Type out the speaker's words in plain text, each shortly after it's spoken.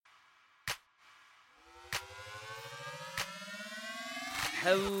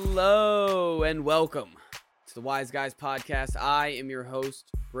Hello and welcome to the Wise Guys podcast. I am your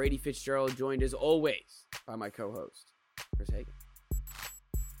host, Brady Fitzgerald, joined as always by my co-host, Chris Hagan.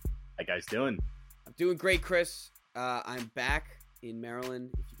 How you guys doing? I'm doing great, Chris. I'm back in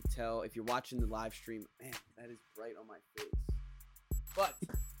Maryland. If you can tell, if you're watching the live stream, man, that is bright on my face. But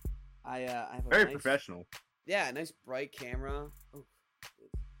I have a Very nice, professional. yeah, a nice bright camera. Oh,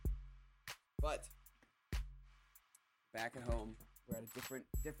 but back at home. We're at a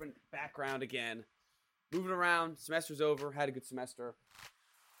different background again. Moving around. Semester's over. Had a good semester.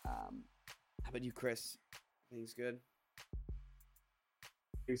 How about you, Chris? Everything's good?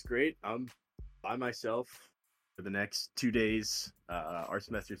 It's great. I'm by myself for the next 2 days. Our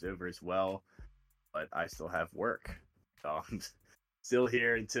semester's over as well, but I still have work. So I'm still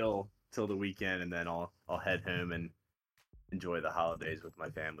here until the weekend, and then I'll head home and enjoy the holidays with my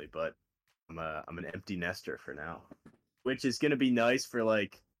family. But I'm an empty nester for now, which is gonna be nice for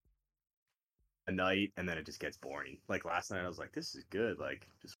like a night, and then it just gets boring. Like last night, I was like, "This is good." Like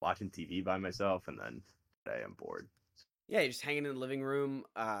just watching TV by myself, and then today I'm bored. Yeah, you're just hanging in the living room.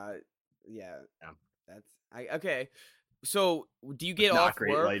 Yeah. That's okay. So, do you get Not off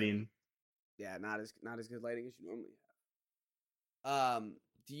great work? lighting. Yeah, not as good lighting as you normally have.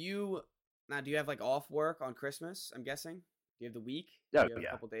 Do you have like off work on Christmas? I'm guessing. Do you have the week? Yeah, Do you have yeah.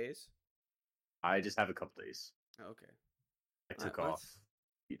 a couple days? I just have a couple days. Oh, okay. I took Alright, off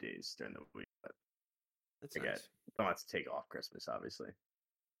a few days during the week, but That's I nice. don't have to take off Christmas, obviously.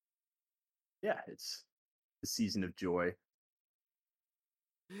 Yeah, it's the season of joy.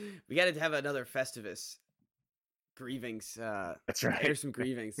 We got to have another Festivus grievings. That's right. Here's some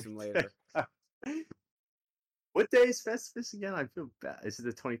grievings from later. What day is Festivus again? I feel bad. Is it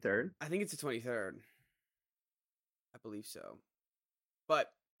the 23rd? I think it's the 23rd. I believe so. But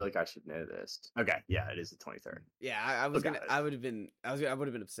I feel like I should know this. Okay, yeah, it is the 23rd. yeah, I would have been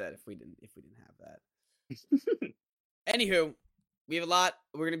upset if we didn't have that. Anywho, we have a lot.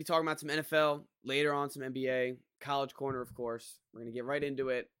 We're gonna be talking about some NFL later on, some NBA, college corner, of course. We're gonna get right into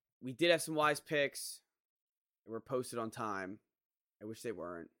it. We did have some wise picks that were posted on time. I wish they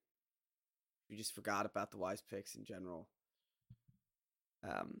weren't. We just forgot about the wise picks in general.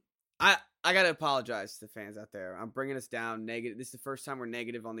 I gotta apologize to the fans out there. I'm bringing us down negative. This is the first time we're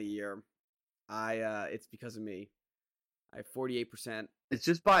negative on the year. It's because of me. I have 48%. It's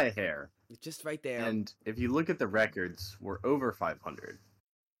just by a hair. It's just right there. And if you look at the records, we're over 500.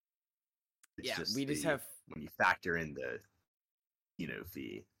 We just have when you factor in the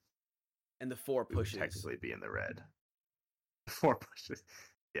fee, and the 4 we would pushes. technically be in the red. 4 pushes.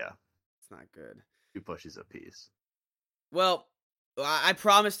 Yeah. It's not good. 2 pushes apiece. Well, I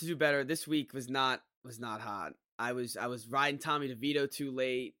promised to do better. This week was not hot. I was riding Tommy DeVito too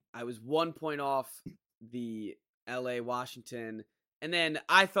late. I was 1 point off the LA Washington. And then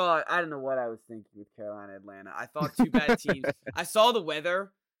I don't know what I was thinking with Carolina Atlanta. I thought 2 bad teams. I saw the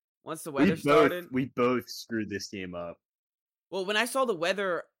weather. Once the weather started, we both screwed this game up. Well, when I saw the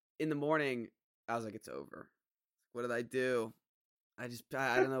weather in the morning, I was like, it's over. What did I do? I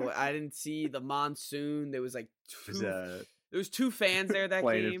don't know. I didn't see the monsoon. There was like there was 2 fans there that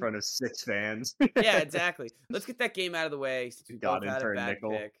playing game. in front of 6 fans. Yeah, exactly. Let's get that game out of the way since we both had a bad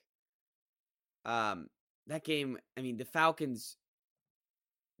pick. That game, I mean, the Falcons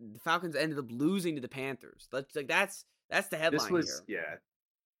ended up losing to the Panthers. That's the headline here. Yeah.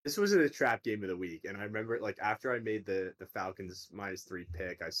 This was a trap game of the week, and I remember like after I made the Falcons -3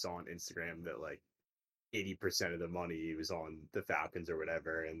 pick, I saw on Instagram that like 80% of the money was on the Falcons or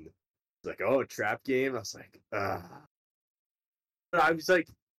whatever, and it was like, oh, trap game. I was like, ugh. But I was like,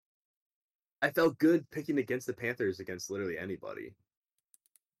 I felt good picking against the Panthers against literally anybody.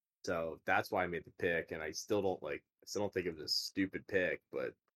 So that's why I made the pick, and I still don't think it was a stupid pick,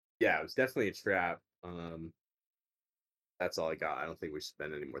 but yeah, it was definitely a trap. That's all I got. I don't think we should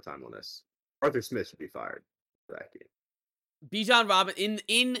spend any more time on this. Arthur Smith should be fired for that game. Bijan Robinson,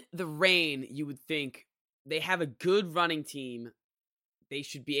 in the rain, you would think they have a good running team. They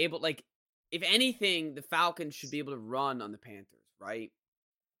should be able, like, if anything, the Falcons should be able to run on the Panthers, right?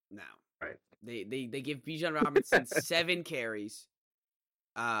 No. Right. They give Bijan Robinson 7 carries.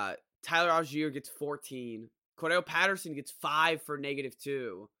 Tyler Algier gets 14. Cordell Patterson gets 5 for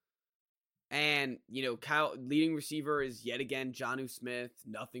 -2. And, Kyle, leading receiver is yet again Jonnu Smith.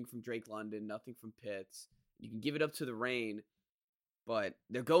 Nothing from Drake London. Nothing from Pitts. You can give it up to the rain. But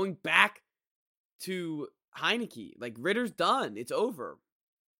they're going back to Heineke. Like, Ritter's done. It's over.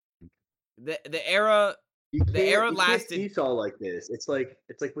 The era lasted. You can't all like this. It's like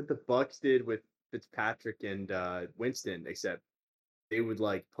what the Bucks did with Fitzpatrick and Winston, except they would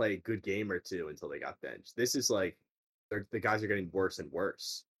like play a good game or two until they got benched. This is like the guys are getting worse and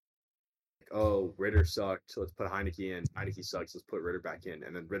worse. Like, oh, Ritter sucked, so let's put Heineke in. Heineke sucks, let's put Ritter back in.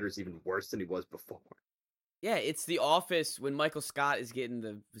 And then Ritter's even worse than he was before. Yeah, it's The Office when Michael Scott is getting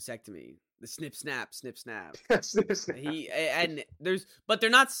the vasectomy. The snip, snap, snip, snap. But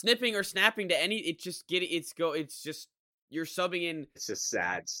they're not snipping or snapping to any. It's just you're subbing in. It's just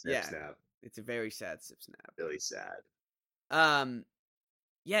sad snip, snap. It's a very sad snip, snap. Really sad.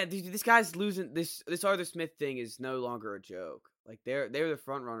 Yeah, dude, this guy's losing. This Arthur Smith thing is no longer a joke. Like they're the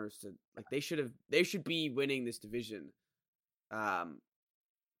front runners to like they should be winning this division.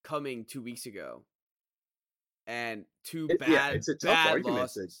 Coming 2 weeks ago. And it's a tough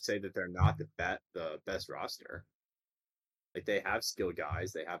argument to say that they're not the best roster. Like they have skilled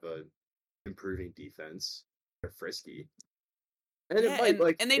guys, they have a improving defense. They're frisky, and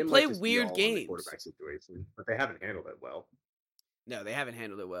they play weird games. Quarterback situation, but they haven't handled it well. No, they haven't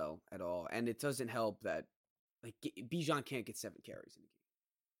handled it well at all, and it doesn't help that like Bijan can't get 7 carries in a game.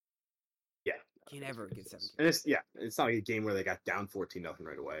 Yeah, can't ever get 7 carries. And it's not like a game where they got down 14-0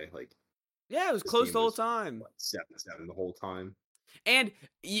 right away. Like. Yeah, it was close the whole time. 7-7 the whole time. And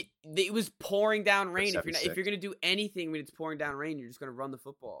it was pouring down rain. If you're gonna do anything when it's pouring down rain, you're just gonna run the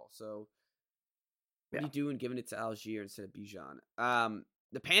football. So what are you doing giving it to Algier instead of Bijan?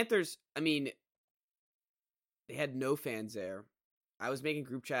 The Panthers, I mean, they had no fans there. I was making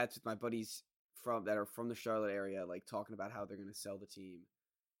group chats with my buddies that are from the Charlotte area, like talking about how they're gonna sell the team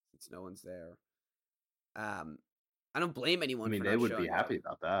since no one's there. I don't blame anyone. I mean, they would be happy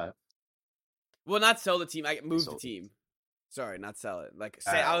about that. Well, not sell the team. I moved the team. Sorry, not sell it. Like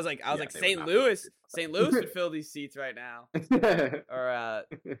I was like St. Louis. St. Louis would fill these seats right now. Or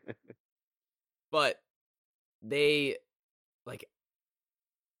but they like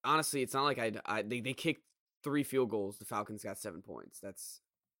honestly, it's not like they kicked 3 field goals. The Falcons got 7 points. That's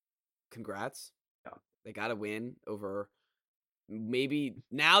congrats. Yeah. They got to win over maybe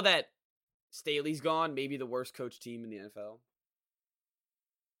now that Staley's gone, maybe the worst coach team in the NFL.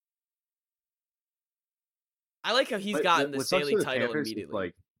 I like how he's gotten the Staley title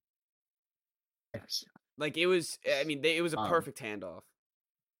immediately. Like it was. I mean, it was a perfect handoff.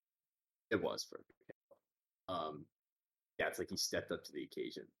 It was perfect. Yeah, it's like he stepped up to the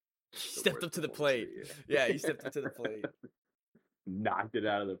occasion. He stepped up to the plate. Yeah, he stepped up to the plate. Knocked it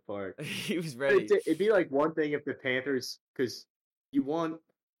out of the park. He was ready. It'd be like one thing if the Panthers, because you won.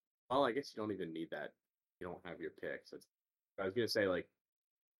 Well, I guess you don't even need that. You don't have your picks. I was gonna say like.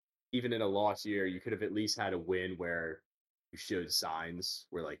 Even in a lost year, you could have at least had a win where you showed signs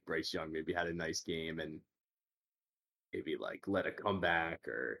where like Bryce Young maybe had a nice game and maybe like let a comeback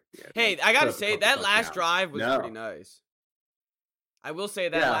or. Yeah, hey, I gotta say that last drive was pretty nice. I will say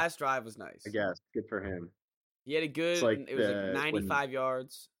that last drive was nice. I guess good for him. He had a good. It was like 95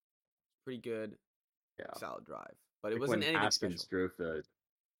 yards. Pretty good. Yeah, solid drive, but it wasn't anything special. Haskins drove the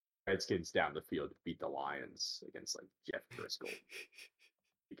Redskins down the field to beat the Lions against like Jeff Driscoll.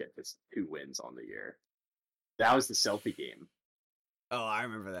 To get this 2 wins on the year. That was the selfie game. Oh, I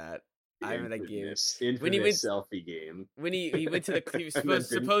remember that. I remember that game. When he went selfie game. When he went to the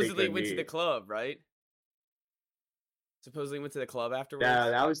supposedly went to the club, right? Supposedly went to the club afterwards. Yeah,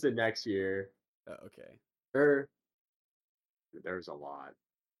 that was the next year. Oh, okay. There was a lot.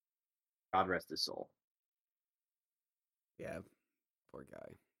 God rest his soul. Yeah, poor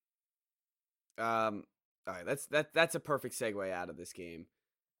guy. All right, that's a perfect segue out of this game.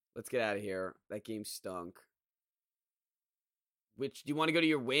 Let's get out of here. That game stunk. Do you want to go to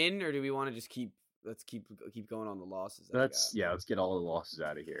your win, or do we want to just keep going on the losses? Let's get all the losses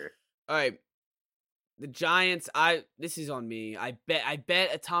out of here. All right. The Giants, this is on me. I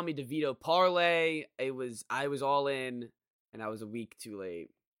bet a Tommy DeVito parlay. I was all in, and I was a week too late.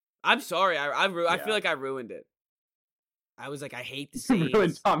 I'm sorry. I feel like I ruined it. I was like, I hate the Saints.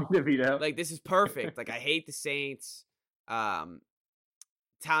 Ruined Tommy DeVito. Like, this is perfect. Like, I hate the Saints.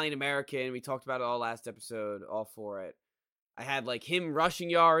 Italian American. We talked about it all last episode. All for it. I had like him rushing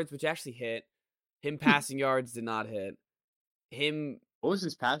yards, which actually hit. Him passing yards did not hit. What was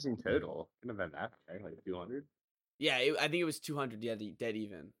his passing total? Couldn't have been that high, like 200. Yeah, I think it was 200 dead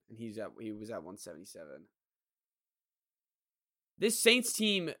even, and he was at 177. This Saints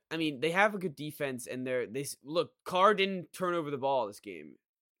team, I mean, they have a good defense, and Carr didn't turn over the ball this game,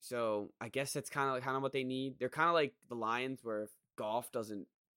 so I guess that's kind of what they need. They're kind of like the Lions, where if Goff doesn't,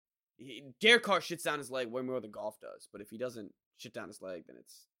 Derek Carr shits down his leg way more than Goff does, but if he doesn't shit down his leg, then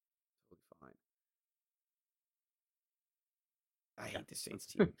it's totally fine. I hate the Saints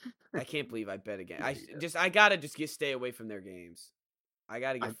team. I can't believe I bet again. I gotta stay away from their games. I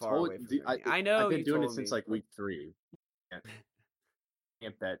gotta get far away from them. I know I've been doing it since like week 3.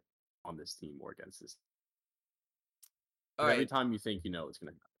 Can't bet on this team or against this. All Every right. time you think you know it's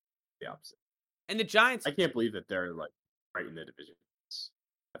going to happen, the opposite. And the Giants. I can't believe that they're like right in the division.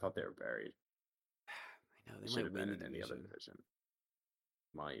 I thought they were buried. I know They they should might have win been the in any other division. division.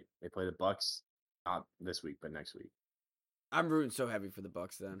 Might they play the Bucks? Not this week, but next week. I'm rooting so heavy for the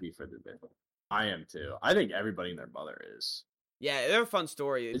Bucks then. Be for the bit. I am too. I think everybody and their mother is. Yeah, they're a fun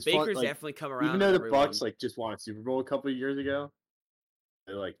story. It's Baker's fun, like, definitely come around. Even though on the everyone. Bucks like just won a Super Bowl a couple of years ago,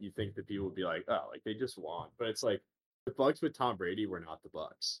 like you think that people would be like, oh, like they just won, but it's like the Bucks with Tom Brady were not the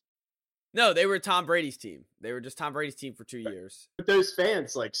Bucks. No, they were Tom Brady's team. They were just Tom Brady's team for 2 years. But those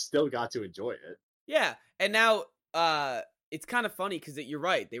fans like still got to enjoy it. Yeah, and now it's kind of funny because you're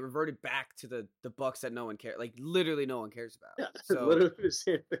right. They reverted back to the Bucks that no one cares. Like literally, no one cares about. Yeah, So literally the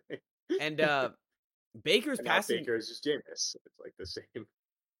same thing. and Baker's And passing. Baker is just Jameis. It's like the same.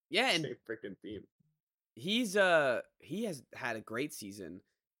 Yeah, and same freaking theme. he has had a great season.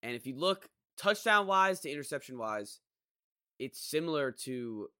 And if you look touchdown wise to interception wise, it's similar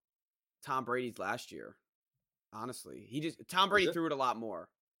to Tom Brady's last year. Honestly, Tom Brady threw it a lot more.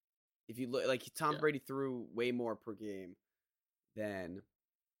 If you look, like Tom Brady threw way more per game than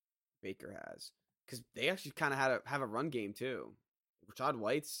Baker has, because they actually kind of have a run game too. Rashad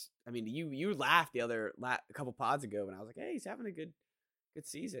White's. I mean, you laughed a couple pods ago when I was like, hey, he's having a good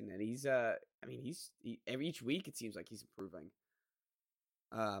season, and he's each week it seems like he's improving.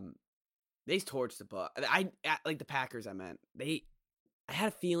 They torched the Bucks. I like the Packers. I had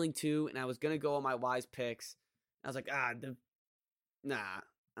a feeling too, and I was gonna go on my wise picks. I was like, I don't know,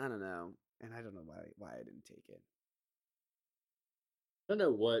 and I don't know why I didn't take it. I don't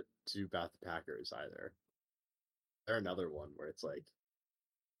know what to do about the Packers either. They're another one where it's like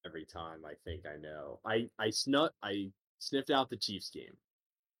every time I think I know, I sniffed out the Chiefs game.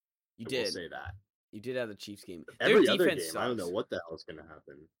 You did. We'll say that. You did have the Chiefs game. Every Their other defense game, sucks. I don't know what the hell is going to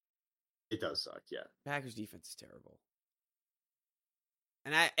happen. It does suck, yeah. Packers defense is terrible.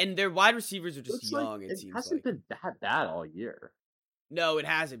 And their wide receivers are just young. It hasn't been that bad all year. No, it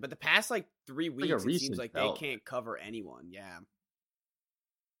hasn't. But the past 3 weeks, it seems like development. they can't cover anyone. Yeah.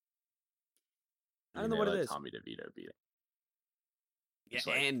 I don't mean, know what it is. Tommy DeVito beat him.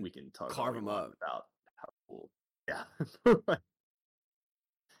 Yeah, and we can talk carve him up about how cool. Yeah.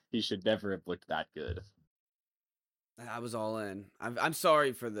 He should never have looked that good. I was all in. I'm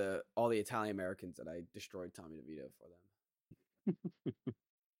sorry for all the Italian Americans that I destroyed Tommy DeVito for them.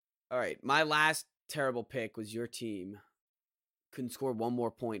 All right, my last terrible pick was your team. Couldn't score one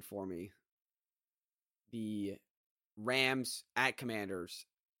more point for me. The Rams at Commanders.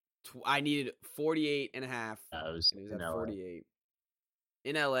 I needed 48 and a half. Yeah, it was at 48.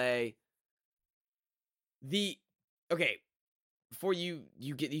 In LA. Before you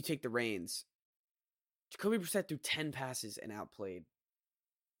take the reins. Jacoby Brissett threw 10 passes and outplayed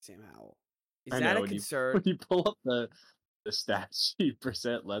Sam Howell. Is that a concern? When you pull up the stat sheet,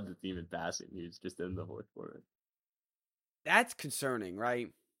 Brissett led the team in passing. He was just in the fourth quarter. That's concerning, right?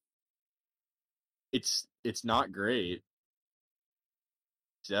 It's not great.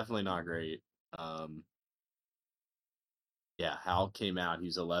 It's definitely not great. Yeah, Howell came out. He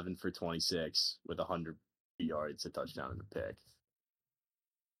was 11 for 26 with 100 yards, a touchdown, and a pick.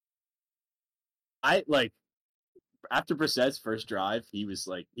 After Brissett's first drive, he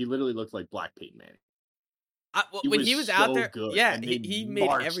literally looked like Black Peyton Manning. When he was so out there, good, yeah, he made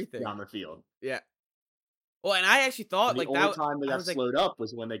everything on the field. Yeah. Well, and I actually thought the only time they got slowed up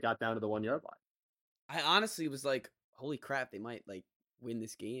was when they got down to the 1 yard line. I honestly was like, "Holy crap! They might win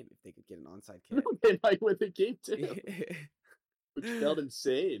this game if they could get an onside kick." They might win the game too, which felt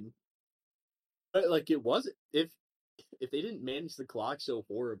insane. But it wasn't. If they didn't manage the clock so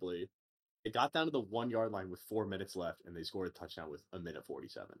horribly, it got down to the 1 yard line with 4 minutes left, and they scored a touchdown with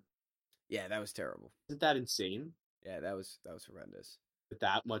 1:47. Yeah, that was terrible. Isn't that insane? Yeah, that was horrendous.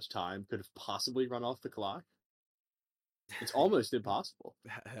 That much time could have possibly run off the clock. It's almost impossible.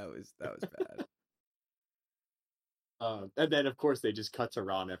 That was bad. And then of course they just cut to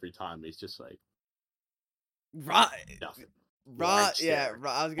Ron every time. He's just like Ron. Nothing. Ron, yeah,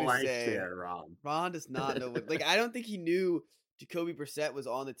 I was gonna say Ron. Ron does not know what. I don't think he knew Jacoby Brissett was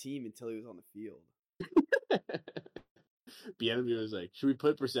on the team until he was on the field. Bieniemy was like, "Should we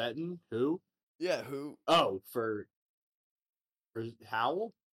put Brissett in? Who? Yeah, who? Oh, for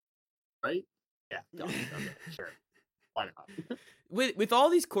Howell, right? Yeah, sure. Why not?" With all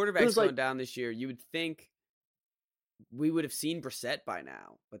these quarterbacks going down this year, you would think we would have seen Brissett by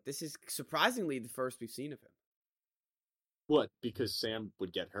now, but this is surprisingly the first we've seen of him. What? Because Sam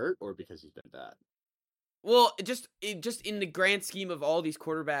would get hurt, or because he's been bad? Well, just in the grand scheme of all these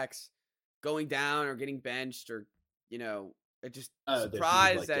quarterbacks going down or getting benched or just That he would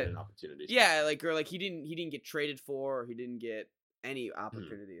surprised like that get an opportunity. yeah, like or like he didn't get traded for, or he didn't get any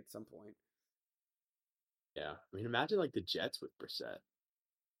opportunity at some point. Yeah, I mean, imagine like the Jets with Brissett.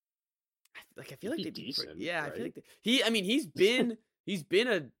 I feel He'd like be they'd be decent, yeah. right? I feel like I mean, he's been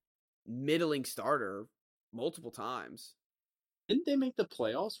a middling starter multiple times. Didn't they make the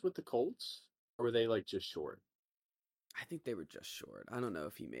playoffs with the Colts, or were they like just short? I think they were just short. I don't know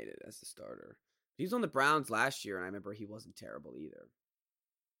if he made it as the starter. He was on the Browns last year, and I remember he wasn't terrible either.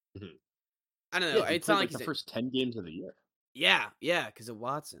 Mhm. I don't know. Yeah, he It's played not like like the he's first 10 games of the year. yeah, because of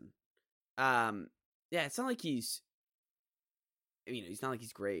Watson. Yeah, it's not like he's. I mean, he's not like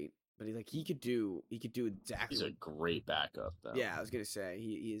he's great, but he could do exactly. He's a great backup, though. Yeah, I was gonna say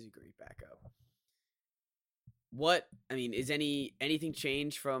he is a great backup. What I mean is anything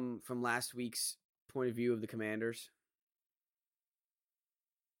changed from last week's point of view of the Commanders?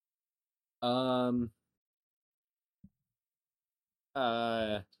 Um.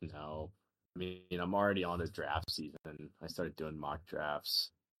 No. I mean, I'm already on the draft season. I started doing mock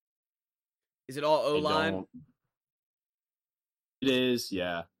drafts. Is it all O I line? don't. It is,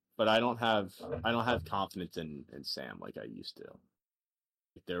 yeah, but I don't have confidence in Sam like I used to.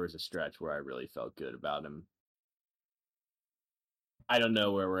 Like, there was a stretch where I really felt good about him. I don't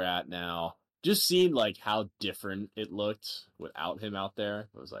know where we're at now. Just seeing like how different it looked without him out there,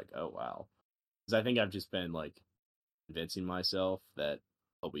 it was like, oh wow. Because I think I've just been like convincing myself that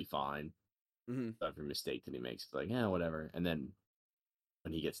he'll be fine. Mm-hmm. Every mistake that he makes, it's like, yeah, whatever. And then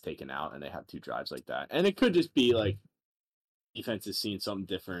when he gets taken out and they have two drives like that, and it could just be like defense is seeing something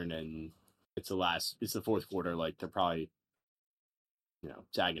different, and it's the fourth quarter. Like they're probably,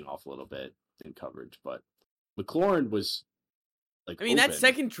 tagging off a little bit in coverage, but McLaurin was like, I mean, that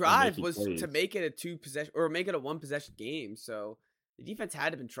second and drive making was to plays. make it a 2-possession or make it a 1-possession game. So the defense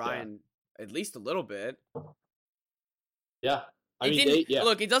had to been trying at least a little bit. Yeah, I It mean, didn't yeah,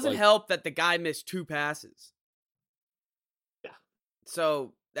 look. It doesn't like, help that the guy missed 2 passes. yeah,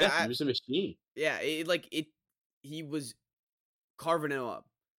 So he was a machine. yeah, he was carving him up,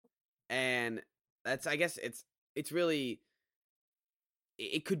 and that's I guess it's really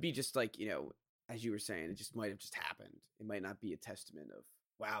it could be just like as you were saying, it just might have just happened. It might not be a testament of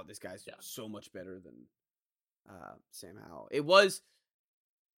wow, this guy's so much better than Sam Howell. It was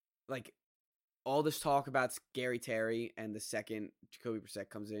like all this talk about Scary Terry, and the second Jacoby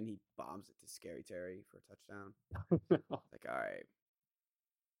Brissett comes in, he bombs it to Scary Terry for a touchdown. Like, all right,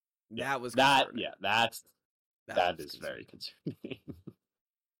 that was concerning. That is very concerning.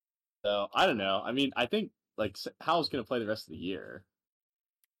 So I don't know. I mean, I think like Howell's going to play the rest of the year.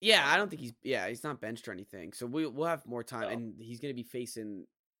 Yeah, I don't think he's not benched or anything. So we'll have more time, and he's going to be facing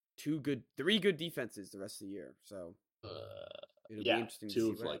 3 good defenses the rest of the year. So it'll be interesting to see two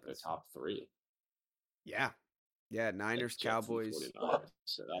of what like happens. the top 3. Yeah, Niners, like Cowboys. 49ers,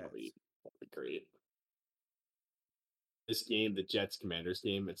 so that'll be great. This game, the Jets Commanders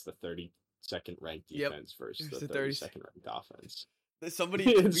game, it's the 32nd ranked defense versus the 32nd ranked offense. Somebody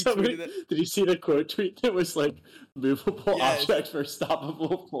retweeted it. Did you see the quote tweet that was like movable object for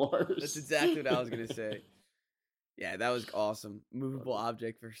stoppable force? That's exactly what I was gonna say. Yeah, that was awesome. Movable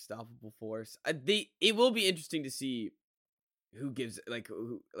object for stoppable force. It will be interesting to see who gives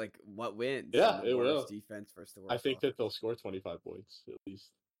what wins. Yeah, the it worst will. Defense versus the worst. I think offense. that they'll score 25 points at least.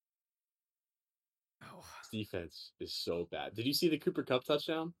 Oh. This defense is so bad. Did you see the Cooper Kupp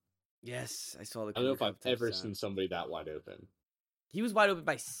touchdown? Yes, I saw the. I don't know if I've ever seen somebody that wide open. He was wide open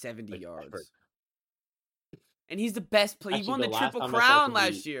by 70 yards. And he's the best player. He won the Triple Crown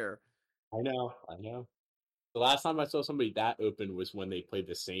last year. I know. The last time I saw somebody that open was when they played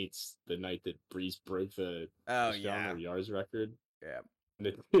the Saints the night that Breeze broke the yards record. Yeah.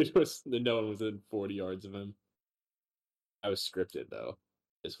 And no one was within 40 yards of him. I was scripted though.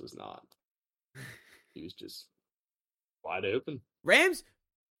 This was not. He was just wide open. Rams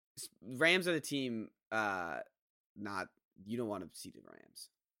are the team. You don't want to see the Rams.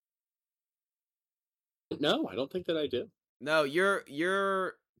 No, I don't think that I do. No,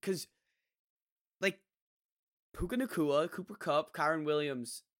 you're because like Puka Nacua, Cooper Kupp, Kyron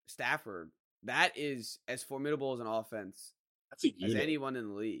Williams, Stafford. That is as formidable as an offense as anyone in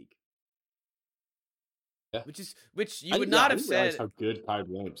the league. Yeah. Which you would not have said. How good Kyron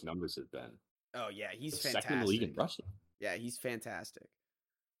Williams' numbers have been. Oh yeah, he's fantastic. Second in the league in rushing. Yeah, he's fantastic.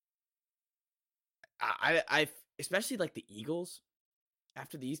 I especially like the Eagles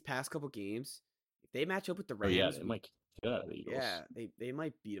after these past couple games. If they match up with the Rams, they might get out of the Eagles. Yeah, they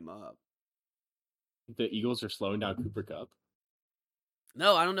might beat them up. The Eagles are slowing down Cooper Kupp.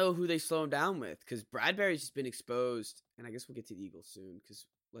 No, I don't know who they slow him down with because Bradbury's just been exposed, and I guess we'll get to the Eagles soon. Because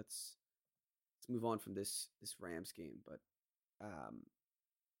let's move on from this Rams game. But Um,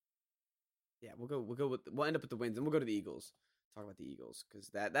 yeah, we'll end up with the wins, and we'll go to the Eagles. Talk about the Eagles because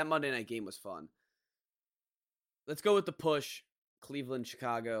that Monday night game was fun. Let's go with the push. Cleveland,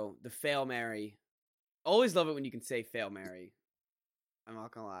 Chicago, the fail Mary. Always love it when you can say fail Mary. I'm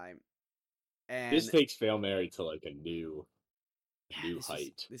not gonna lie. And this takes Fail Mary to like a new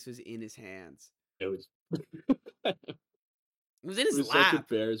height. This was in his hands. It was. It was in his it was lap. such a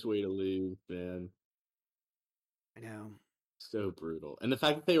Bears way to lose, man. I know. So brutal, and the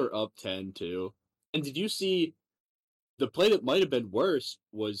fact that they were up 10 too. And did you see the play that might have been worse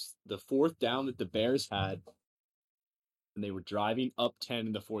was the fourth down that the Bears had, and they were driving up 10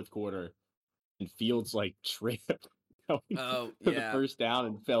 in the fourth quarter, and Fields like tripped for the first down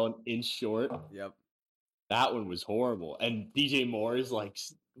and fell an inch short. Yep. That one was horrible. And DJ Moore is like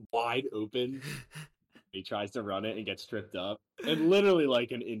wide open. He tries to run it and gets tripped up. And literally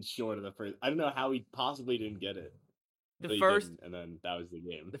like an inch short of the first. I don't know how he possibly didn't get it. The first, and then that was the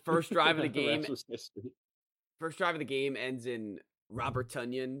game. The first drive of the The game. rest was history. First drive of the game ends in Robert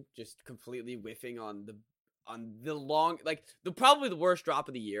Tonyan just completely whiffing on the long, like probably the worst drop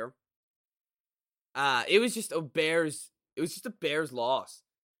of the year. It was just a Bears loss.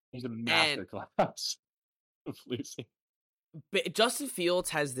 He's a masterclass of losing. Justin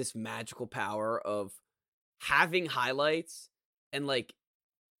Fields has this magical power of having highlights and like,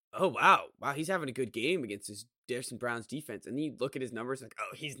 oh wow, he's having a good game against this Darrison Brown's defense, and then you look at his numbers like,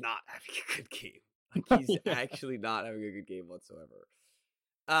 oh, he's not having a good game. Like he's actually not having a good game whatsoever.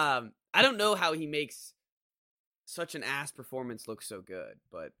 I don't know how he makes such an ass performance look so good,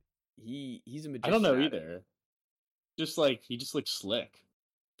 but he's a magician. I don't know either. Just like he just looks slick.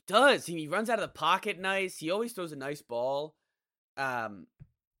 He does. He runs out of the pocket nice. He always throws a nice ball. But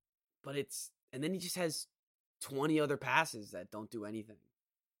and then he just has 20 other passes that don't do anything.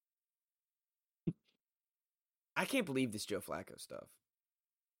 I can't believe this Joe Flacco stuff.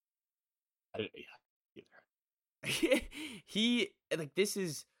 He's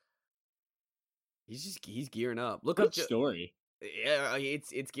gearing up. Look up story. Yeah,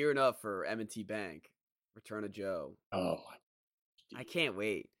 it's gearing up for M&T Bank. Return of Joe. Oh, I can't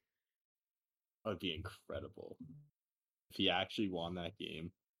wait. That would be incredible if he actually won that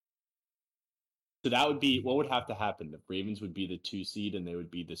game. So that would be what would have to happen. The Ravens would be the 2 seed and they would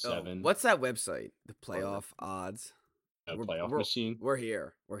be the 7. What's that website? The playoff odds. Playoff machine. We're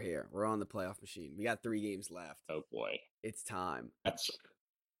here. We're on the playoff machine. We got 3 games left. Oh boy, it's time. That's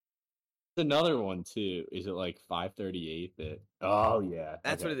another one too. Is it like 538? Oh yeah,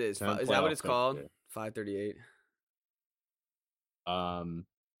 that's what it is. Is that what it's called? 538.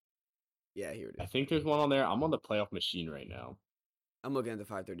 Yeah, here it is. I think there's one on there. I'm on the playoff machine right now. I'm looking at the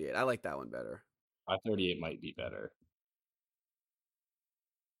 538. I like that one better. 538 might be better.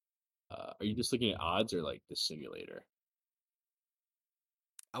 Are you just looking at odds or like the simulator?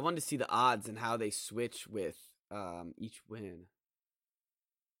 I wanted to see the odds and how they switch with each win.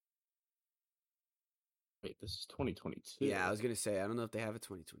 Wait, this is 2022. Yeah, I was gonna say I don't know if they have a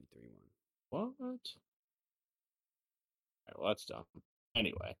 2023 one. What? All right, well that's dumb.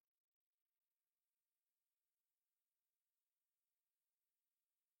 Anyway.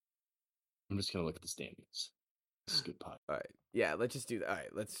 I'm just gonna look at the standings. This is a good pot. All right, yeah, let's just do that. All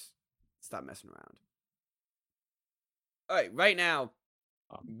right, let's stop messing around. All right, right now,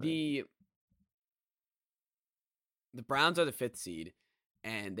 the Browns are the 5th seed,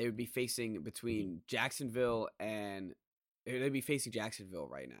 and they would be facing Jacksonville right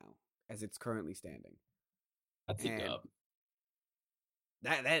now, as it's currently standing. That's a dub.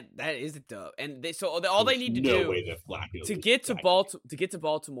 That is a dub, and all they need to do to get to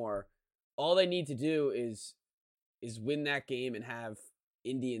Baltimore, all they need to do is win that game and have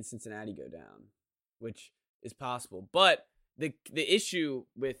Indy and Cincinnati go down, which is possible. But the issue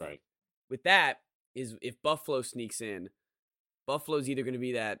with that is if Buffalo sneaks in, Buffalo's either going to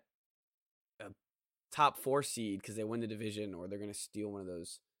be that top 4 seed because they win the division, or they're going to steal one of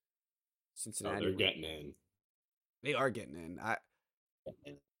those Cincinnati. Oh, they're getting in. They are getting in.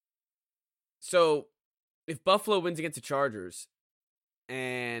 So if Buffalo wins against the Chargers,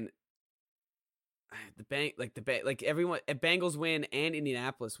 and everyone at Bengals win and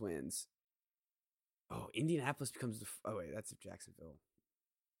Indianapolis wins. Oh, Indianapolis becomes that's if Jacksonville.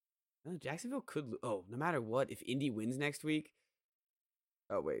 No, Jacksonville could. No matter what, if Indy wins next week.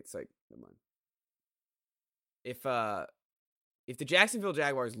 Oh wait, it's like never mind. If the Jacksonville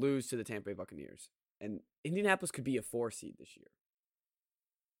Jaguars lose to the Tampa Bay Buccaneers, and Indianapolis could be a 4 seed this year.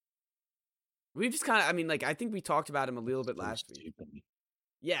 We've just I think we talked about him a little bit last week.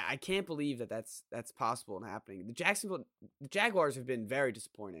 Yeah, I can't believe that's possible and happening. The Jaguars have been very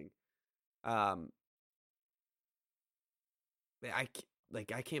disappointing. I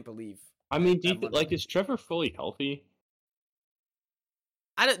can't believe. I mean, that Monday. like, is Trevor fully healthy?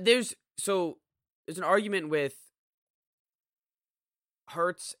 There's an argument with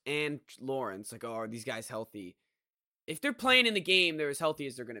Hurts and Lawrence. Like, oh, are these guys healthy? If they're playing in the game, they're as healthy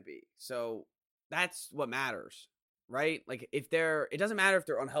as they're going to be. So that's what matters, right? Like, it doesn't matter if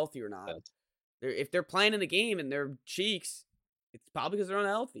they're unhealthy or not. If they're playing in the game and they're cheeks, it's probably because they're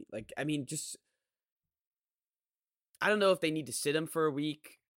unhealthy. Like, I mean, I don't know if they need to sit them for a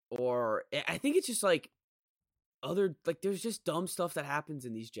week, or I think it's just like there's just dumb stuff that happens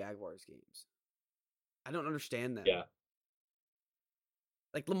in these Jaguars games. I don't understand them. Yeah.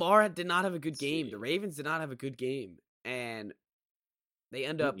 Like, Lamar did not have a good game. The Ravens did not have a good game. And they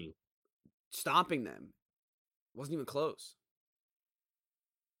end up stomping them. It wasn't even close.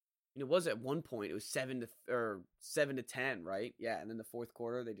 And it was at one point. It was 7-10, right? Yeah, and then the fourth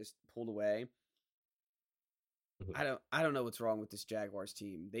quarter they just pulled away. I don't know what's wrong with this Jaguars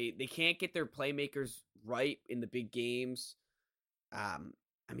team. They can't get their playmakers right in the big games. I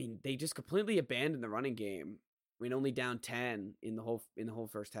mean, they just completely abandoned the running game. I mean, only down 10 in the whole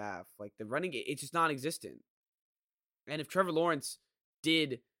first half. Like, the running game, it's just non-existent. And if Trevor Lawrence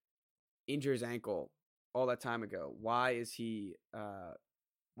did injure his ankle all that time ago, why is he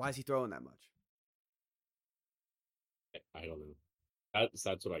throwing that much? I don't know.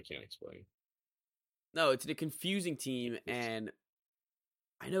 That's what I can't explain. No, it's a confusing team, and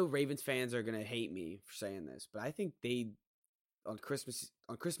I know Ravens fans are gonna hate me for saying this, but I think on Christmas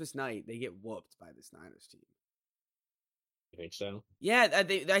night they get whooped by this Niners team. You think so? Yeah,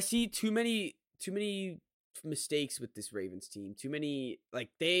 I see too many mistakes with this Ravens team. Too many, like,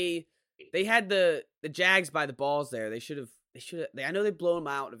 they had the Jags by the balls there. They should have. I know they blow them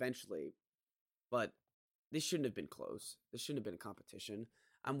out eventually, but this shouldn't have been close. This shouldn't have been a competition.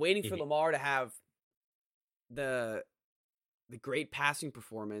 I'm waiting for Lamar to have the great passing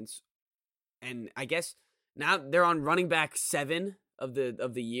performance, and I guess now they're on running back 7 of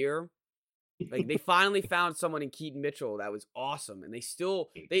the year. Like, they finally found someone in Keaton Mitchell that was awesome, and they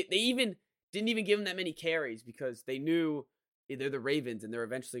even didn't even give him that many carries because they knew they're the Ravens and they're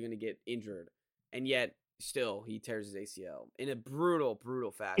eventually going to get injured, and yet still he tears his ACL in a brutal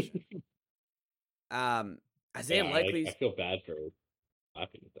fashion. Isaiah Likely's, I feel bad for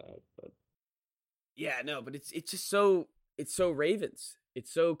laughing at that, but yeah, no, but it's just so Ravens.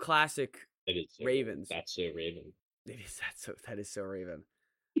 It's so classic. It is so Ravens. That's so Raven. That is so Raven.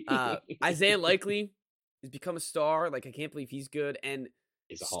 Isaiah Likely has become a star. Like, I can't believe he's good, and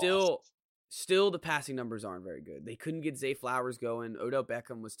still the passing numbers aren't very good. They couldn't get Zay Flowers going. Odell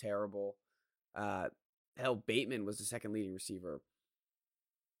Beckham was terrible. Hell, Bateman was the second leading receiver.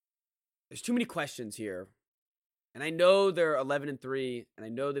 There's too many questions here. And I know they're 11-3, and I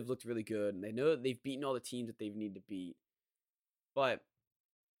know they've looked really good, and I know that they've beaten all the teams that they need to beat. But,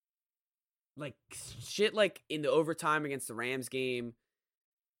 like, shit like in the overtime against the Rams game,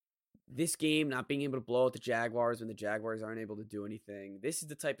 this game not being able to blow out the Jaguars when the Jaguars aren't able to do anything. This is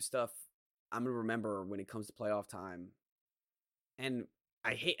the type of stuff I'm going to remember when it comes to playoff time. And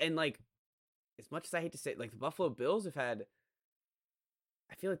like, as much as I hate to say it, like, the Buffalo Bills I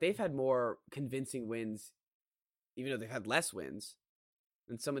feel like they've had more convincing wins, even though they've had less wins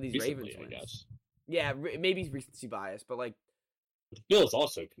than some of these Ravens wins. I guess. Yeah, maybe recency bias, but, like, the Bills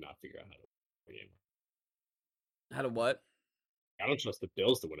also could not figure out how to win a game. How to what? I don't trust the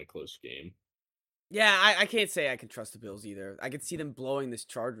Bills to win a close game. Yeah, I can't say I can trust the Bills either. I could see them blowing this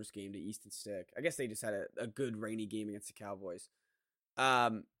Chargers game to Easton Stick. I guess they just had a good rainy game against the Cowboys.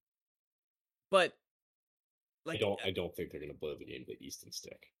 But, like, I don't think they're going to blow the game to Easton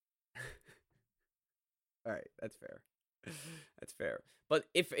Stick. All right, that's fair. That's fair. But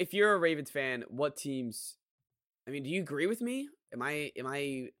if you're a Ravens fan, what teams? I mean, do you agree with me? Am I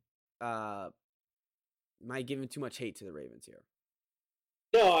giving too much hate to the Ravens here?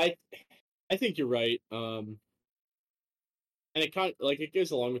 No, I think you're right. And it it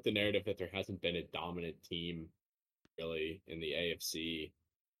goes along with the narrative that there hasn't been a dominant team really in the AFC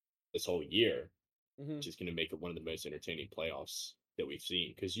this whole year, which is going to make it one of the most entertaining playoffs that we've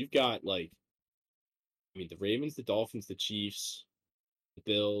seen. Because you've got, like, I mean, the Ravens, the Dolphins, the Chiefs, the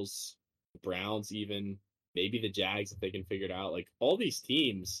Bills, the Browns, even maybe the Jags if they can figure it out. Like, all these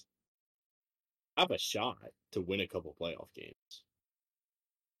teams have a shot to win a couple playoff games.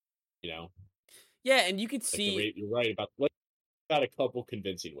 You know? Yeah, and you could see you're right about a couple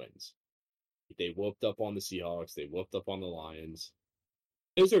convincing wins. They whooped up on the Seahawks. They whooped up on the Lions.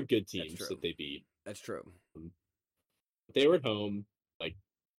 Those are good teams that they beat. That's true. They were at home. Like,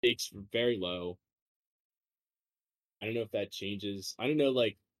 stakes were very low. I don't know if that changes. I don't know,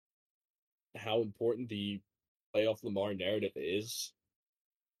 like, how important the playoff Lamar narrative is,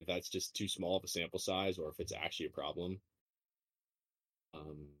 if that's just too small of a sample size, or if it's actually a problem.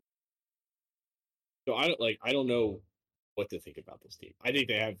 So I don't know what to think about this team. I think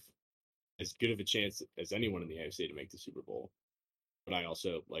they have as good of a chance as anyone in the AFC to make the Super Bowl. But I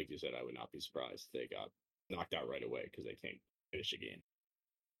also, like you said, I would not be surprised if they got knocked out right away because they can't finish a game.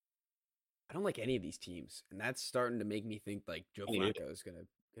 I don't like any of these teams, and that's starting to make me think like Joe Flacco is gonna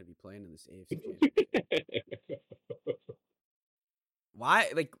be playing in this AFC championship.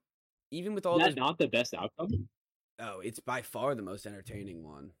 Why? Like, even with all Is those, that not the best outcome? oh, it's by far the most entertaining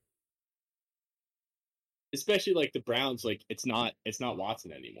one. Especially like the Browns, like it's not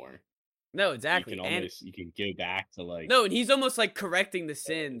Watson anymore. No, exactly. You can go back to like no, and he's almost like correcting the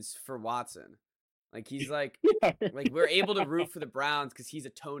sins for Watson. Like he's like like we're able to root for the Browns because he's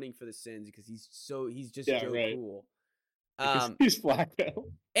atoning for the sins because he's just Joe Cool. He's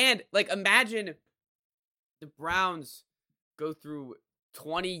Flacco. And like imagine the Browns go through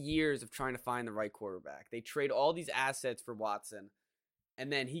 20 years of trying to find the right quarterback. They trade all these assets for Watson,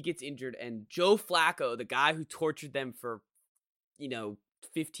 and then he gets injured, and Joe Flacco, the guy who tortured them for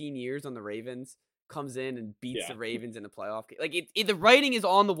 15 years on the Ravens, comes in and beats the Ravens in the playoff game. Like the writing is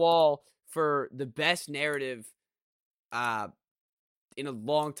on the wall for the best narrative in a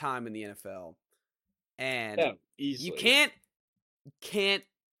long time in the NFL. And you can't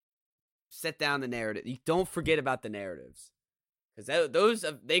set down the narrative. You don't forget about the narratives. Cuz those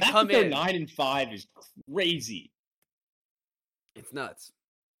they come in 9-5 is crazy. It's nuts.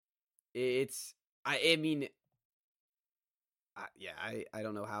 I mean I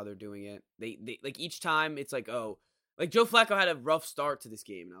don't know how they're doing it. They like each time it's like, oh, like Joe Flacco had a rough start to this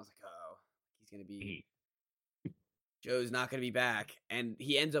game, and I was like, oh, he's gonna be Joe's not gonna be back, and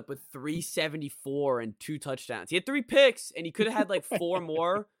he ends up with 374 and 2 touchdowns. He had 3 picks, and he could have had like 4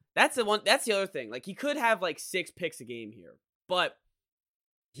 more. That's the other thing. Like he could have like 6 picks a game here, but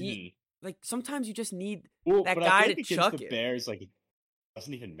he like sometimes you just need that guy to chuck the it. Bears, like it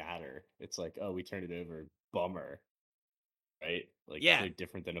doesn't even matter. It's like, oh, we turned it over, bummer. Right? Like, they're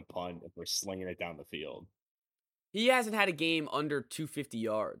different than a punt if we're slinging it down the field. He hasn't had a game under 250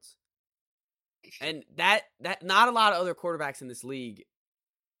 yards. And that not a lot of other quarterbacks in this league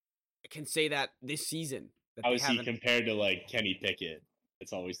can say that this season. How is he compared to, like, Kenny Pickett?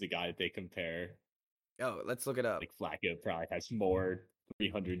 It's always the guy that they compare. Oh, let's look it up. Like, Flacco probably has more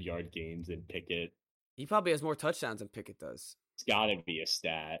 300-yard games than Pickett. He probably has more touchdowns than Pickett does. It's got to be a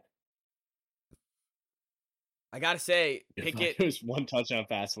stat. I gotta say, Pickett was 1 touchdown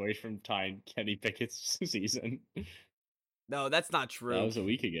pass away from tying Kenny Pickett's season. No, that's not true. That was a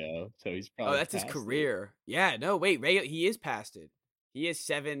week ago, so he's probably. Oh, that's his career. It. Yeah, no, wait, he is past it. He has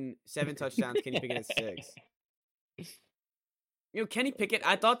 7 touchdowns. Kenny Pickett has 6. Kenny Pickett.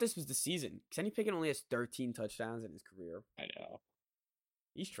 I thought this was the season. Kenny Pickett only has 13 touchdowns in his career. I know.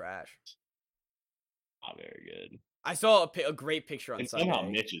 He's trash. Not very good. I saw a great picture on Sunday. Somehow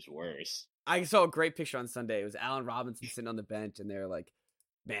Mitch is worse. I saw a great picture on Sunday. It was Allen Robinson sitting on the bench, and they're like,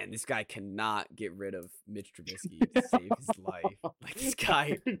 man, this guy cannot get rid of Mitch Trubisky to save his life. Like, this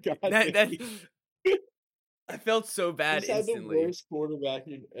guy. I felt so bad instantly. The worst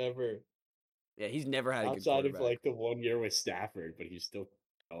quarterbacking ever. Yeah, he's never had a good quarterback. Outside of, like, the 1 year with Stafford, but he's still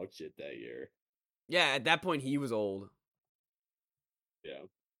dog shit that year. Yeah, at that point, he was old. Yeah.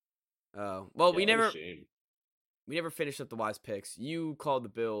 Oh. Well, we never finished up the wise picks. You called the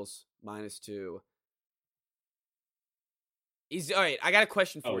Bills -2. All right. I got a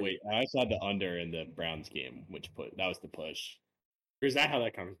question for you. Oh wait, I also had the under in the Browns game, that was the push. Or is that how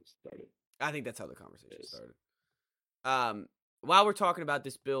that conversation started? I think that's how the conversation started. While we're talking about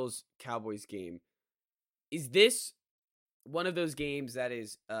this Bills Cowboys game, is this one of those games that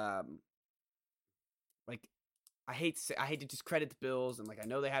is like I hate to discredit the Bills, and like I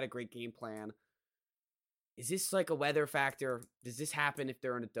know they had a great game plan. Is this like a weather factor? Does this happen if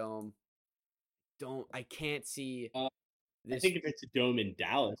they're in a dome? I can't see. I think if it's a dome in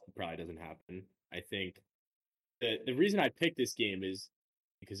Dallas, it probably doesn't happen. I think the reason I picked this game is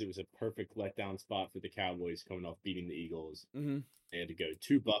because it was a perfect letdown spot for the Cowboys coming off beating the Eagles. Mm-hmm. They had to go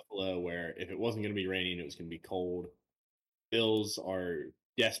to Buffalo, where if it wasn't going to be raining, it was going to be cold. Bills are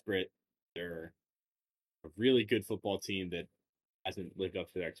desperate. They're a really good football team that hasn't lived up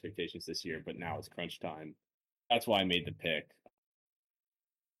to their expectations this year, but now it's crunch time. That's why I made the pick.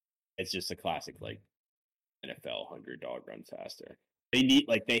 It's just a classic, like, NFL underdog run faster. They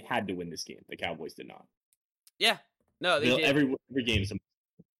had to win this game. The Cowboys did not. Yeah. No, they did. Every game is a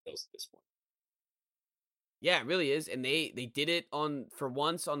Bills at this point. Yeah, it really is. And they did it for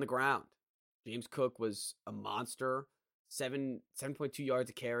once on the ground. James Cook was a monster. 7.2 yards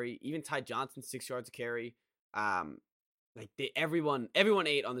a carry. Even Ty Johnson, 6 yards a carry. Everyone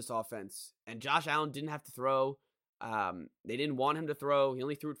ate on this offense, and Josh Allen didn't have to throw. They didn't want him to throw. He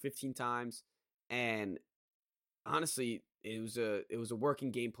only threw it 15 times, and honestly, it was a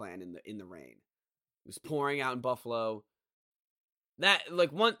working game plan in the rain. It was pouring out in Buffalo.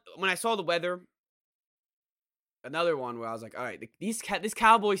 When I saw the weather, another one where I was like, all right, this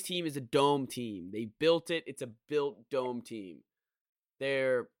Cowboys team is a dome team. They built it. It's a built dome team.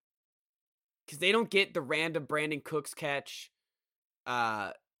 Because they don't get the random Brandon Cooks catch,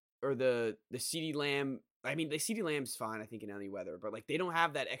 or the CeeDee Lamb. I mean, the CeeDee Lamb's fine, I think, in any weather, but they don't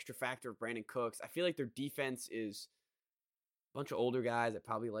have that extra factor of Brandon Cooks. I feel like their defense is a bunch of older guys that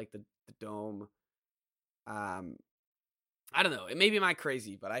probably like the dome. I don't know. It may be my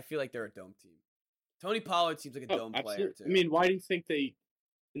crazy, but I feel like they're a dome team. Tony Pollard seems like a dome player too. I mean, why do you think they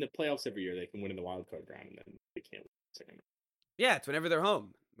in the playoffs every year they can win in the wild card round and then they can't win the second round? Yeah, it's whenever they're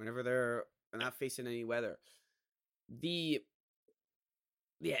home, whenever they're not facing any weather. I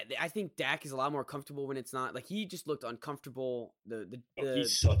think Dak is a lot more comfortable when it's not he just looked uncomfortable.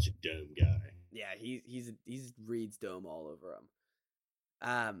 He's such a dome guy. Yeah, he's Reed's dome all over him.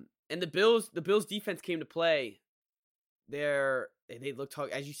 And the Bills defense came to play. They looked,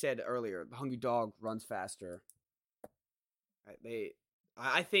 as you said earlier, the hungry dog runs faster.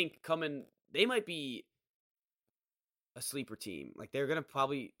 I think they might be a sleeper team. They're gonna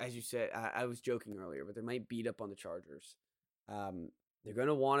probably, as you said, I was joking earlier, but they might beat up on the Chargers. They're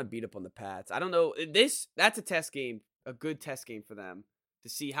gonna want to beat up on the Pats. I don't know. That's a test game, a good test game for them to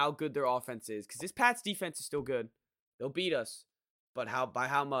see how good their offense is, because this Pats defense is still good. They'll beat us, but by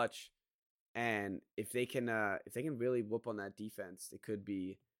how much? And if they can really whoop on that defense, it could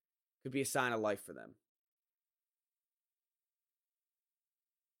be a sign of life for them.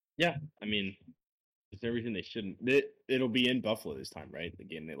 Yeah, I mean, there's no reason they shouldn't. It'll be in Buffalo this time, right? The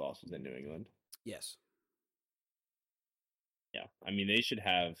game they lost was in New England. Yes. Yeah, I mean, they should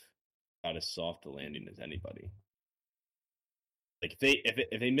have about as soft a landing as anybody. If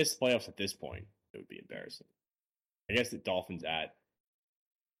they miss playoffs at this point, it would be embarrassing. I guess the Dolphins,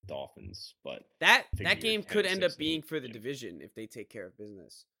 but that game could end up being for the division if they take care of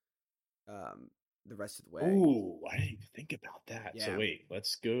business. The rest of the way. Ooh, I didn't even think about that. Yeah. So wait,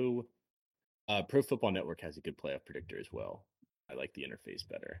 let's go. Pro Football Network has a good playoff predictor as well. I like the interface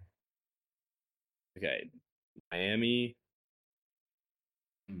better. Okay, Miami.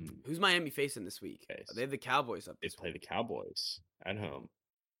 Who's Miami facing this week? Okay. They have the Cowboys up. They play the Cowboys at home.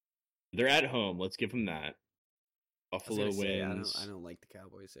 They're at home. Let's give them that. Buffalo wins. I don't like the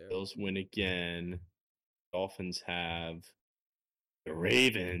Cowboys there. Bills win again. Dolphins have the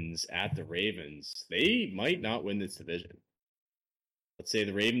Ravens at the Ravens. They might not win this division. Let's say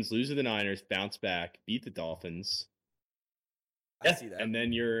the Ravens lose to the Niners, bounce back, beat the Dolphins. I see that. And then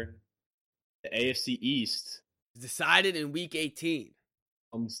the AFC East decided in Week 18.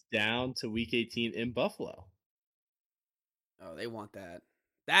 Comes down to Week 18 in Buffalo. Oh, they want that.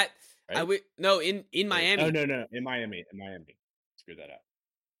 Right? In Miami. Oh no, in Miami. Screw that up.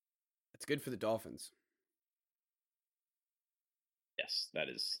 That's good for the Dolphins. Yes, that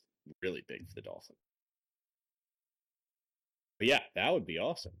is really big for the Dolphins. But yeah, that would be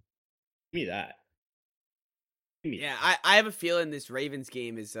awesome. Give me that. Yeah, I have a feeling this Ravens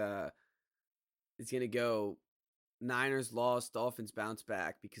game is gonna go Niners lost, Dolphins bounce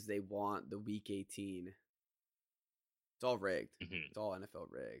back because they want the Week 18. It's all rigged. Mm-hmm. It's all NFL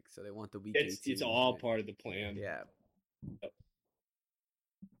rigged. So they want the Week 18. It's all part of the plan. Yeah.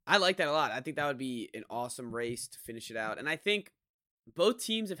 I like that a lot. I think that would be an awesome race to finish it out. And I think both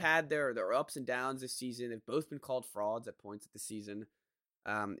teams have had their ups and downs this season. They've both been called frauds at points of the season.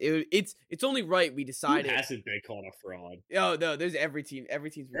 It's only right we decided. Who hasn't been called a fraud? Oh no, there's every team's been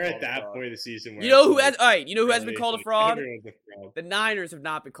We're called at that a fraud. point of the season where You know who has been called a fraud? Everyone's a fraud. The Niners have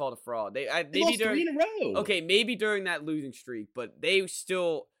not been called a fraud. They lost 3 in a row. Okay, maybe during that losing streak, but they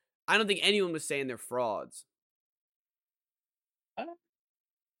still. I don't think anyone was saying they're frauds.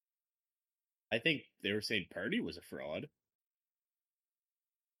 I think they were saying Purdy was a fraud.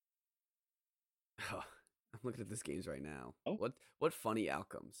 Oh, I'm looking at this games right now. Oh. What funny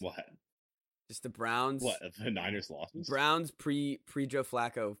outcomes? What? Just the Browns. What? The Niners losses? Browns pre Joe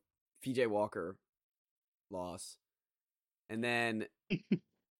Flacco, PJ Walker loss, and then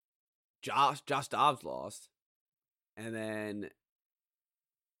Josh Dobbs lost, and then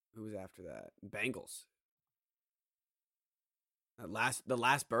who was after that? Bengals. The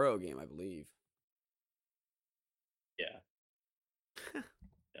last Burrow game, I believe. Yeah.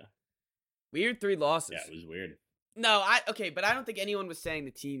 Yeah. Weird 3 losses. Yeah, it was weird. No, but I don't think anyone was saying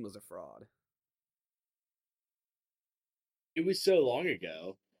the team was a fraud. It was so long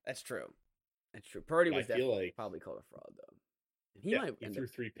ago. That's true. That's true. Purdy I was feel definitely like probably called a fraud though. He yeah, might he end threw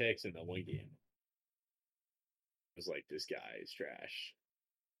up. 3 picks in the one game. I was like, this guy is trash.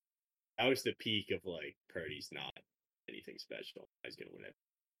 That was the peak of like Purdy's not anything special. He's gonna win it.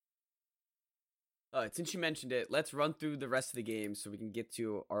 All right, since you mentioned it, let's run through the rest of the games so we can get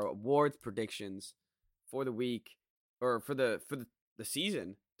to our awards predictions for the week or for the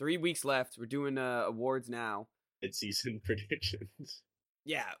season. 3 weeks left. We're doing awards now. Mid-season predictions.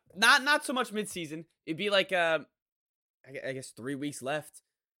 Yeah, not so much mid-season. It'd be like I guess 3 weeks left.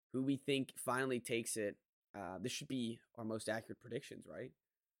 Who we think finally takes it. This should be our most accurate predictions, right?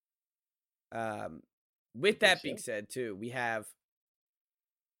 With that being said, too,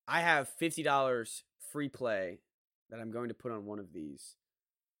 I have $50 free play that I'm going to put on one of these.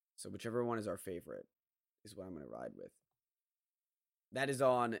 So whichever one is our favorite is what I'm going to ride with. That is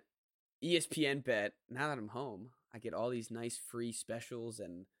on ESPN Bet. Now that I'm home, I get all these nice free specials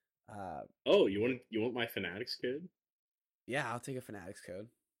and oh, you want my Fanatics code? Yeah, I'll take a Fanatics code.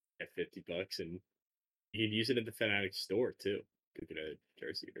 At $50, and you can use it at the Fanatics store too. Go get a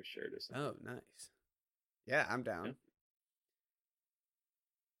jersey or shirt or something. Oh, nice. Yeah, I'm down. Yeah.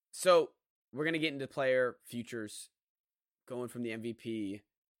 So we're gonna get into player futures, going from the MVP,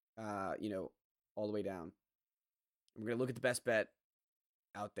 all the way down. We're gonna look at the best bet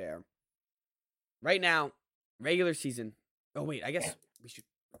out there right now. Regular season. Oh wait, I guess we should.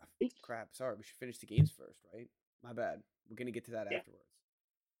 Crap. Sorry, we should finish the games first, right? My bad. We're gonna get to that afterwards.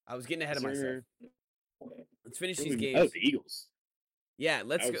 I was getting ahead of myself. Let's finish these games. Oh, the Eagles. Yeah,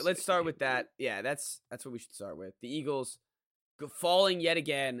 let's start with that. Yeah, that's what we should start with. The Eagles falling yet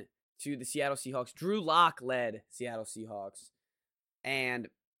again to the Seattle Seahawks. Drew Lock led Seattle Seahawks, and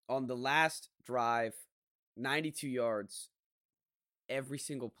on the last drive, 92 yards. Every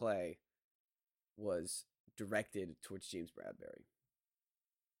single play was directed towards James Bradbury.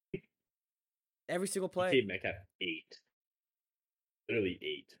 Every single play. DK Metcalf 8. Literally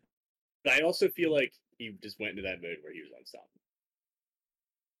 8. But I also feel like he just went into that mode where he was unstoppable.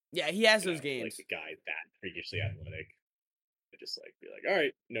 Yeah, he has those games. Like the guy that freakishly athletic. Just like be like, all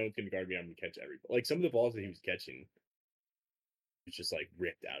right, no one can guard me. I'm gonna catch every ball. Like some of the balls that he was catching, was just like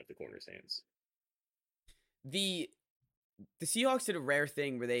ripped out of the corner's hands. The Seahawks did a rare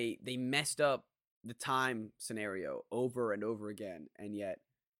thing where they messed up the time scenario over and over again, and yet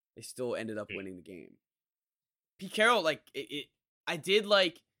they still ended up winning the game. Pete Carroll, like I did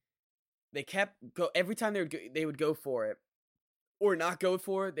like they kept every time they would go for it or not go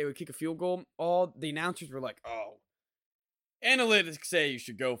for it. They would kick a field goal. All the announcers were like, "Oh, analytics say you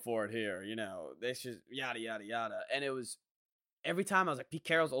should go for it here." They should yada yada yada, and it was every time I was like, Pete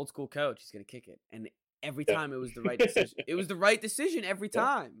Carroll's old school coach. He's gonna kick it, and every time it was the right decision. It was the right decision every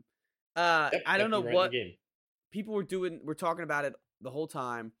time. I don't know what people were doing. We're talking about it the whole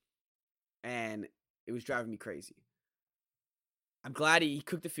time, and it was driving me crazy. I'm glad he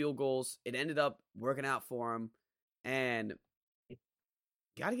cooked the field goals. It ended up working out for him, and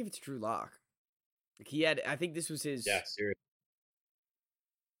gotta give it to Drew Lock. Like he had, I think this was his. Yeah, seriously.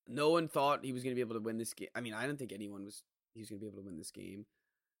 No one thought he was going to be able to win this game. I mean, I don't think anyone was. He was going to be able to win this game.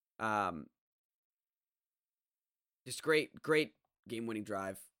 Just great game-winning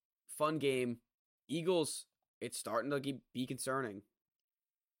drive. Fun game. Eagles, it's starting to be concerning.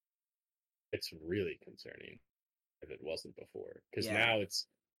 It's really concerning if it wasn't before. Because now it's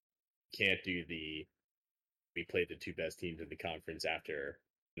can't do we played the 2 best teams in the conference after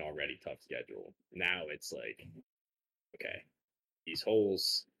an already tough schedule. Now it's like, okay, these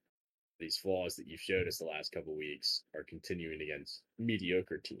holes, these flaws that you've showed us the last couple weeks are continuing against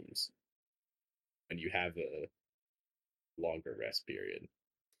mediocre teams. And you have a longer rest period.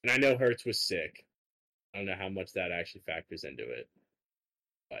 And I know Hurts was sick. I don't know how much that actually factors into it.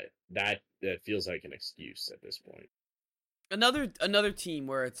 But that feels like an excuse at this point. Another team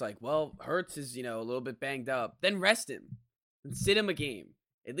where it's like, well, Hurts is, a little bit banged up. Then rest him and sit him a game.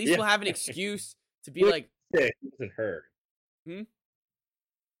 At least we'll have an excuse to be like, sick. He wasn't hurt. Hmm?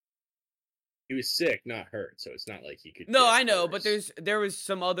 He was sick, not hurt, so it's not like he could. No, I know, but there was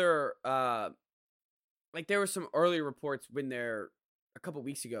some other there were some earlier reports a couple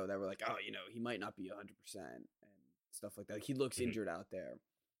weeks ago that were like, oh, he might not be 100% and stuff like that. Like, he looks injured out there.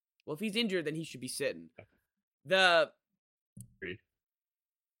 Well, if he's injured, then he should be sitting.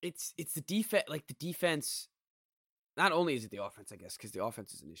 It's the defense. Like the defense. Not only is it the offense, I guess, because the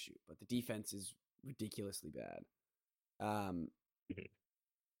offense is an issue, but the defense is ridiculously bad.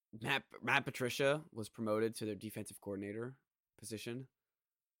 Matt Patricia was promoted to their defensive coordinator position.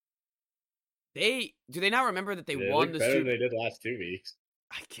 Do they not remember that they won the better Super? Than they did the last 2 weeks.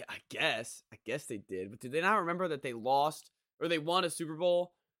 I guess they did, but did they not remember that they lost or they won a Super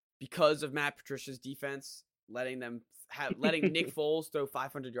Bowl because of Matt Patricia's defense, letting Nick Foles throw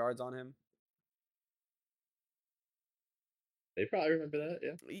 500 yards on him. They probably remember that,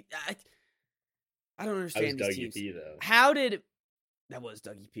 yeah. I don't understand these teams. Dougie P, though. That was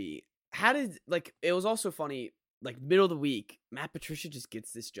Dougie P. It was also funny, like, middle of the week, Matt Patricia just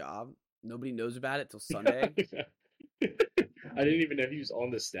gets this job. Nobody knows about it till Sunday. I didn't even know he was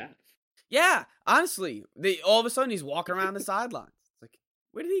on the staff. Yeah, honestly. All of a sudden, he's walking around the sidelines. It's like,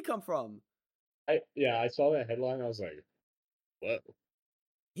 where did he come from? I saw that headline. I was like, whoa.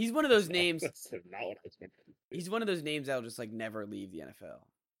 He's one of those names. That's not what I was thinking. He's one of those names that'll just, like, never leave the NFL.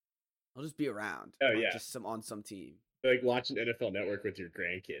 He'll just be around. Oh, yeah. Just on some team. Like watching NFL Network with your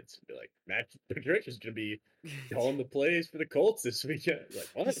grandkids. Be like, Matt Patricia's going to be calling the plays for the Colts this weekend. Like,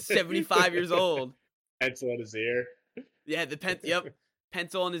 what? He's 75 years old. Pencil on his ear. Yeah,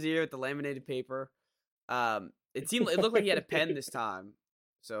 pencil on his ear with the laminated paper. It looked like he had a pen this time,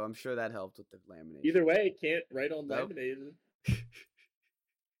 so I'm sure that helped with the lamination. Either way, can't write on laminated.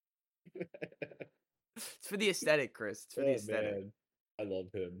 It's for the aesthetic, Chris. It's for the aesthetic. Man. I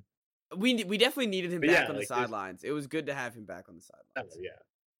love him. We definitely needed him back on the sidelines. It was good to have him back on the sidelines. Oh,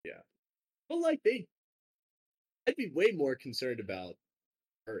 yeah. But like I'd be way more concerned about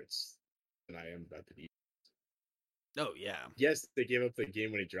Hurts than I am about the defense. Oh yeah. Yes, they gave up the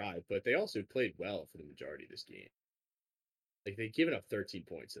game-winning drive, but they also played well for the majority of this game. Like they'd given up 13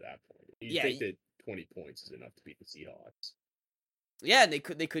 points at that point. You think that 20 points is enough to beat the Seahawks? Yeah, and they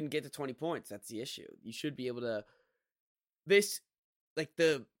couldn't get to 20 points. That's the issue. You should be able to.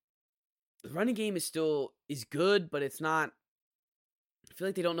 The running game is good, but it's not. I feel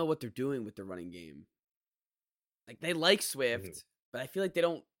like they don't know what they're doing with the running game. Like they like Swift, but I feel like they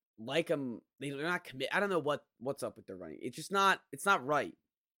don't like him. They're not commit. I don't know what's up with their running. It's just not. It's not right.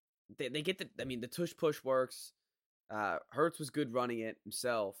 They get the. I mean, the tush push works. Hurts was good running it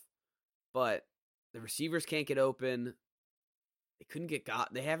himself, but the receivers can't get open. They couldn't get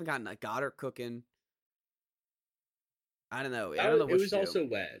They haven't gotten Goddard cooking. I don't know. I don't know what it was also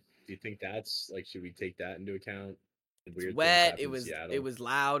wet. Do you think that's like? Should we take that into account? It's wet. It was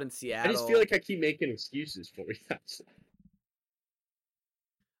loud in Seattle. I just feel like I keep making excuses for you.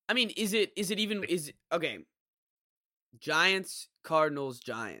 I mean, is it okay? Giants, Cardinals,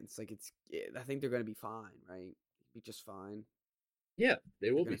 Giants. Like I think they're going to be fine, right? Be just fine. Yeah,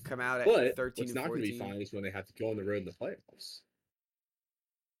 they will be. Come out at 13. What's not going to be fine is when they have to go on the road in the playoffs.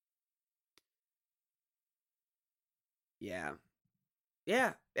 Yeah.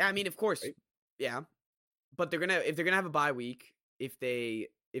 I mean, of course, right? Yeah. But if they're gonna have a bye week, if the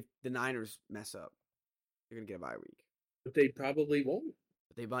Niners mess up, they're gonna get a bye week. But they probably won't.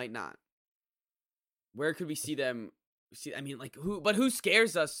 But they might not. Where could we see them? I mean, like who? But who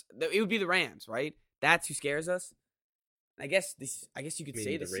scares us? It would be the Rams, right? That's who scares us. I guess you could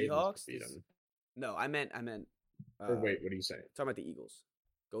say the Seahawks. No, I meant. Or wait, what are you saying? Talking about the Eagles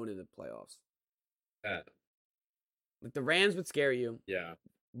going to the playoffs. Like the Rams would scare you. Yeah.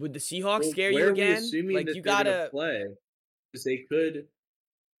 Would the Seahawks scare you again? Like that you gotta play because they could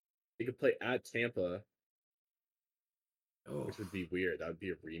play at Tampa, which would be weird. That would be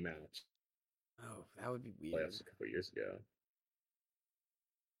a rematch. Oh, that would be weird. Playoffs a couple years ago,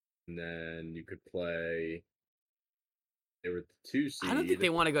 and then you could play. They were the 2 seed. I don't think they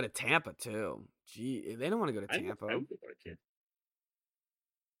want to go to Tampa too. Gee, they don't want to go to Tampa. I don't think they can.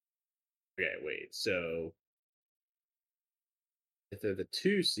 Okay, wait. So if they're the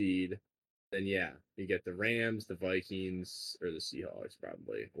 2 seed, then yeah, you get the Rams, the Vikings, or the Seahawks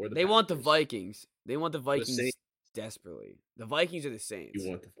probably. Or they want the Vikings. They want the Vikings desperately. The Vikings are the Saints. You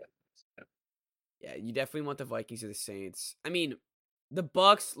want the Vikings. Yeah, you definitely want the Vikings or the Saints. I mean, the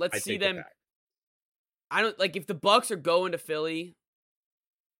Bucks, let's see them. I don't like if the Bucks are going to Philly,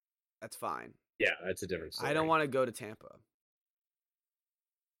 that's fine. Yeah, that's a different story. I don't want to go to Tampa.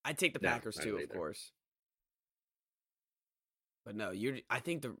 I'd take the Packers too, of course. But no, I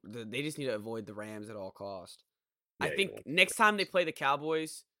think they just need to avoid the Rams at all cost. Yeah, I think next time they play the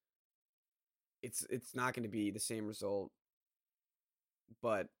Cowboys, it's not going to be the same result.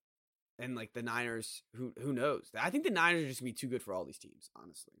 But and like the Niners, who knows? I think the Niners are just going to be too good for all these teams,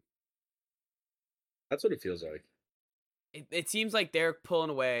 honestly. That's what it feels like. It seems like they're pulling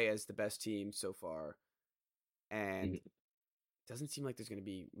away as the best team so far, and it doesn't seem like there's going to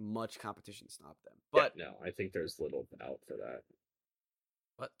be much competition to stop them. But yeah, no, I think there's little doubt for that.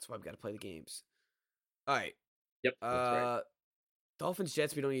 But that's why we've got to play the games. All right. Yep. That's right. Dolphins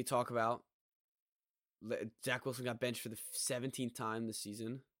Jets. We don't need to talk about. Zach Wilson got benched for the 17th time this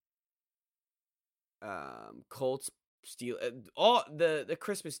season. Colts steal all the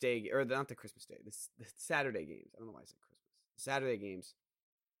Christmas Day, or not the Christmas Day, the Saturday games. I don't know why I said Christmas. Saturday games.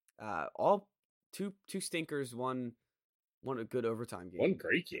 All two stinkers, one a good overtime game. One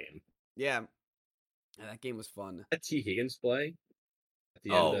great game. Yeah, that game was fun. That T. Higgins play at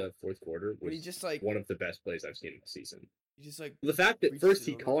the end of the fourth quarter when he was just like one of the best plays I've seen in the season. he just like The fact that reached first it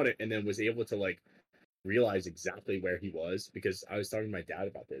he over. caught it and then was able to like realize exactly where he was, because I was talking to my dad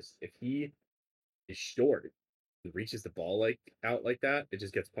about this. If he is short and reaches the ball like out like that, it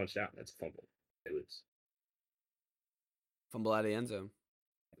just gets punched out. That's a fumble. They lose. fumble out of the end zone.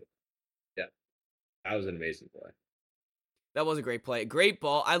 Yeah, that was an amazing play. That was a great play. Great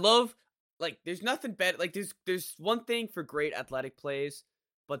ball. I love like there's nothing better. Like there's one thing for great athletic plays,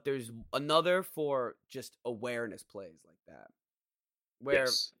 but there's another for just awareness plays like that. Where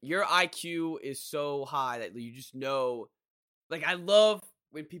your IQ is so high that you just know. Like I love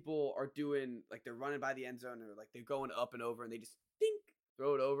when people are doing like they're running by the end zone or like they're going up and over and they just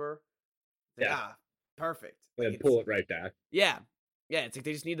throw it over. Like, perfect. And pull it right back. Yeah. It's like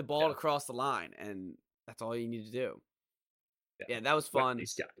they just need the ball to cross the line, and that's all you need to do. Yeah, that was fun.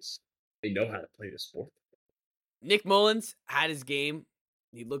 These guys, they know how to play the sport. Nick Mullins had his game.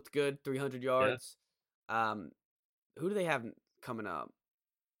 He looked good, 300 yards. Yeah. Who do they have coming up?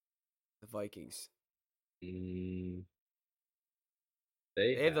 The Vikings. They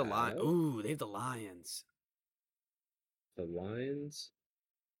have the Lions. Ooh, they have the Lions. The Lions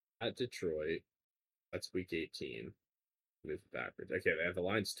at Detroit. That's week 18. Move backwards. Okay, they have the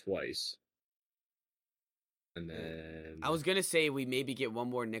Lions twice. And then I was gonna say we maybe get one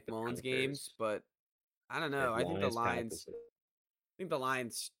more Nick Mullins games, but I don't know. I think the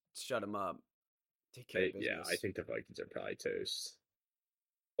Lions. Shut him up. Take care of business. Yeah, I think the Vikings are probably toast.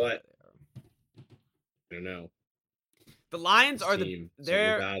 But I don't know. The Lions are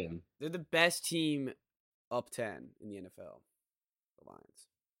they're the best team up 10 in the NFL. The Lions.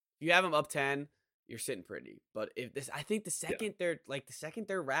 If you have them up 10, you're sitting pretty. But I think the second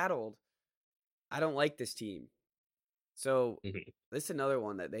they're rattled, I don't like this team. So this is another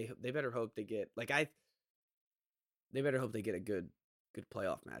one that they better hope they get. They better hope they get a good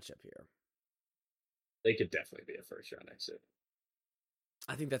playoff matchup here. They could definitely be a first round exit.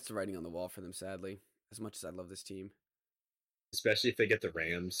 I think that's the writing on the wall for them, sadly. As much as I love this team. Especially if they get the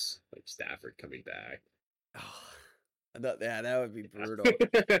Rams, like Stafford coming back. Oh, that would be brutal.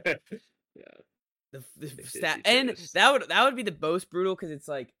 Yeah. That would be the most brutal because it's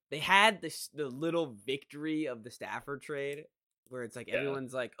like they had the little victory of the Stafford trade where it's like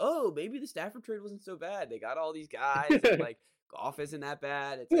everyone's like, oh, maybe the Stafford trade wasn't so bad. They got all these guys and like Goff isn't that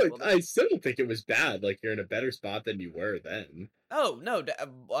bad. It's like, I still don't think it was bad. Like you're in a better spot than you were then. Oh no,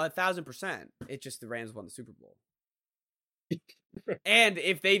 1,000%. It's just the Rams won the Super Bowl. And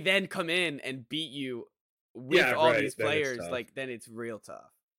if they then come in and beat you with all these players, like then it's real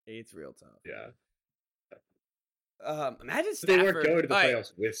tough. It's real tough. Yeah. Imagine Stafford. They weren't going to the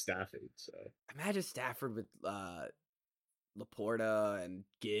playoffs with Stafford, so imagine Stafford with Laporta and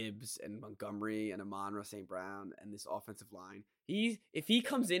Gibbs and Montgomery and Amon-Ra St. Brown and this offensive line. If he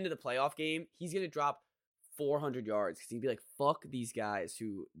comes into the playoff game, he's gonna drop 400 yards because he'd be like, "Fuck these guys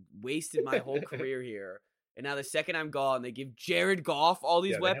who wasted my whole career here." And now the second I'm gone, they give Jared Goff all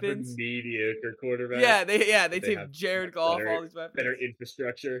these weapons. They have a mediocre quarterback. They take Jared Goff all these weapons. Better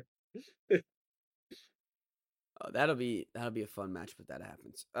infrastructure. That'll be a fun match if that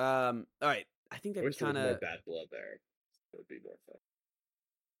happens. All right, I think that kind of more bad blood there. It would be more fun.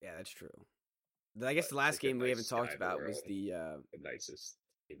 Yeah, that's true. I guess the last game we haven't talked about was the nicest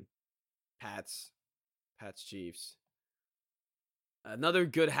team. Pats Chiefs. Another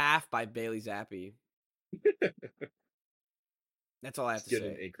good half by Bailey Zappi. That's all I have to say.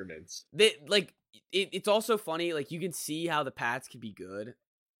 In increments. It's also funny. Like you can see how the Pats could be good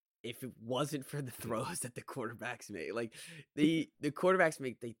if it wasn't for the throws that the quarterbacks make. Like the quarterbacks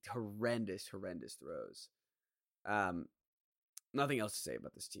make the horrendous throws. Nothing else to say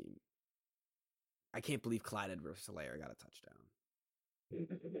about this team. I can't believe Clyde Edwards-Helaire got a touchdown.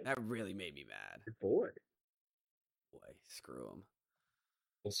 That really made me mad. Good boy, screw him.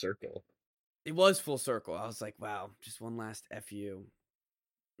 Full circle. It was full circle. I was like, wow, just one last FU.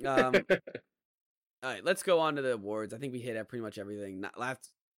 All right, let's go on to the awards. I think we hit pretty much everything. Niners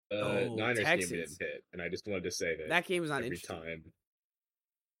Texans. game we didn't hit, and I just wanted to say that game was not every interesting. Time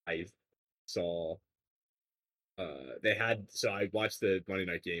I saw I watched the Monday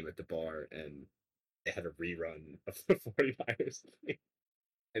night game at the bar, and they had a rerun of the 49ers game.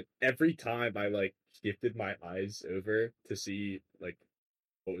 And every time I shifted my eyes over to see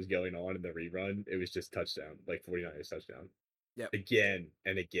what was going on in the rerun, it was just touchdown, 49ers touchdown. Yeah. Again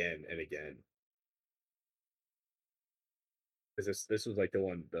and again and again. Because this was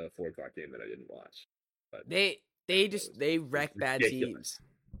the 4 o'clock game that I didn't watch. But they wreck bad teams.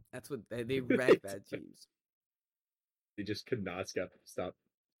 That's what they wreck bad teams. They just could not stop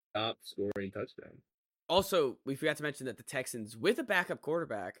scoring touchdowns. Also, we forgot to mention that the Texans, with a backup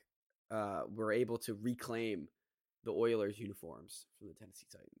quarterback, were able to reclaim the Oilers uniforms from the Tennessee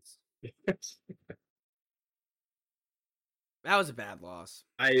Titans. That was a bad loss.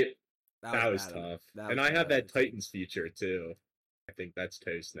 That was tough. And I have that Titans future too. I think that's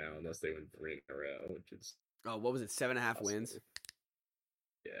toast now, unless they win 3 in a row, which is what was it? 7.5 wins.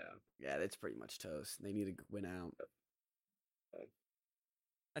 Yeah, that's pretty much toast. They need to win out.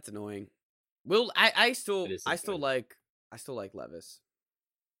 That's annoying. I still like Levis.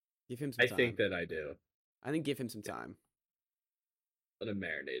 Give him some time. I think that I do. I think give him some time. Let him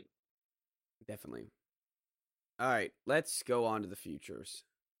marinate. Definitely. All right, let's go on to the futures.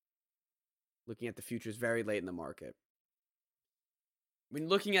 Looking at the futures very late in the market. When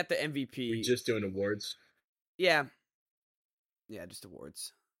looking at the MVP, we're just doing awards. Yeah, just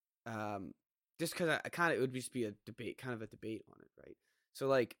awards. Just because it would just be a debate on it, right? So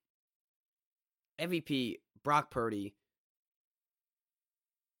like, MVP Brock Purdy.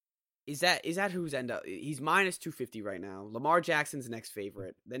 Is that who's end up? He's minus 250 right now. Lamar Jackson's next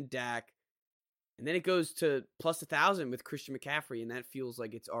favorite, then Dak, and then it goes to plus 1,000 with Christian McCaffrey, and that feels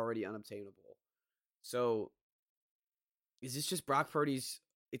like it's already unobtainable. So, is this just Brock Purdy's?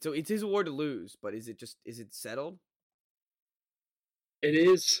 It's his award to lose, but is it settled? It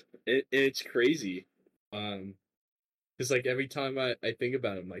is. It's crazy. Because like every time I think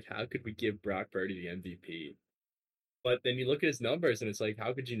about it, I'm like, how could we give Brock Purdy the MVP? But then you look at his numbers, and it's like,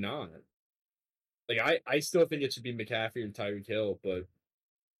 how could you not? Like, I still think it should be McCaffrey and Tyreek Hill, but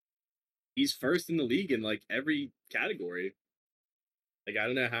he's first in the league in like every category. Like, I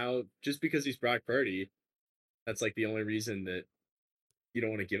don't know how, just because he's Brock Purdy, that's like the only reason that you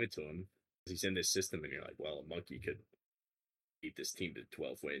don't want to give it to him. Because he's in this system, and you're like, well, a monkey could lead this team to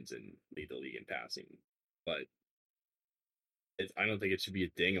 12 wins and lead the league in passing. But I don't think it should be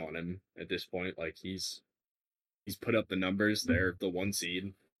a ding on him at this point. Like, he's put up the numbers. They're the 1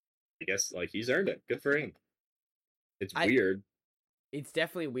 seed. I guess like he's earned it. Good for him. It's weird. It's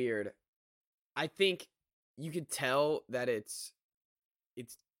definitely weird. I think you could tell that it's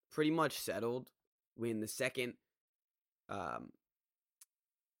pretty much settled when the second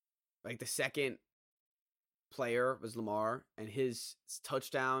player was Lamar, and his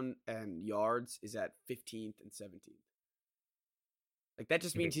touchdown and yards is at 15th and 17th. Like, that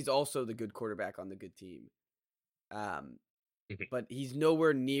just means he's also the good quarterback on the good team. But he's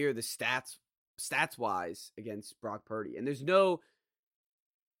nowhere near the stats wise against Brock Purdy. And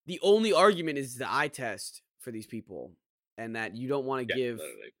the only argument is the eye test for these people, and that you don't want to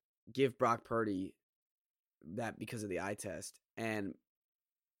give Brock Purdy that because of the eye test. And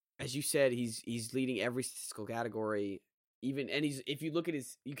as you said, he's leading every statistical category. If you look at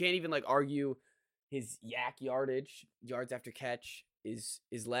you can't even like argue his yards after catch is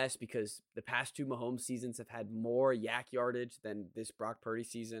less, because the past 2 Mahomes seasons have had more yak yardage than this Brock Purdy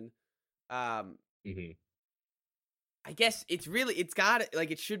season. I guess it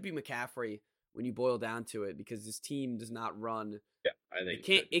should be McCaffrey when you boil down to it, because this team does not run. Yeah, I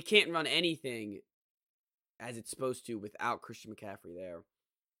think it can't run anything as it's supposed to without Christian McCaffrey there.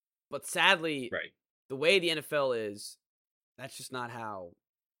 But sadly, the way the NFL is, that's just not how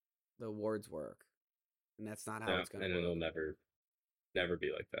the awards work, and that's not how it's going to work. And it'll never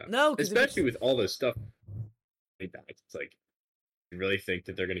be like that. No, especially with all this stuff. It's like, you really think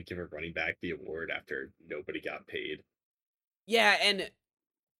that they're going to give a running back the award after nobody got paid? Yeah, and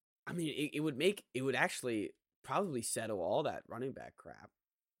I mean, it would actually probably settle all that running back crap.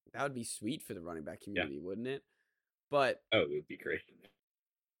 That would be sweet for the running back community, wouldn't it? But it would be great.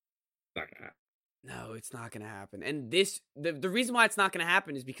 It's not gonna happen. No, it's not gonna happen. And the reason why it's not gonna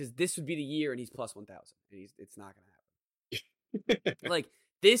happen is because this would be the year, and he's plus 1,000, and it's not gonna happen. Like,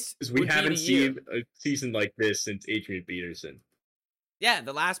 this, we haven't seen a season like this since Adrian Peterson. Yeah,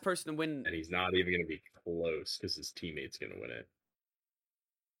 the last person to win, and he's not even gonna be close because his teammate's gonna win it.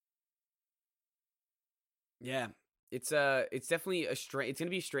 Yeah, it's definitely it's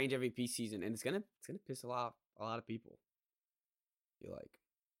gonna be a strange MVP season, and it's gonna piss a lot of people. I feel like.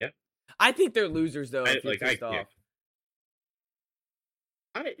 Yeah. I think they're losers though. If you're pissed off.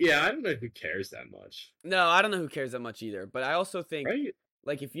 I don't know who cares that much. No, I don't know who cares that much either. But I also think,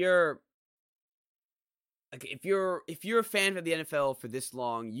 like, if you're a fan of the NFL for this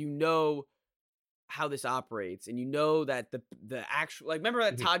long, you know how this operates, and you know that the actual, like, remember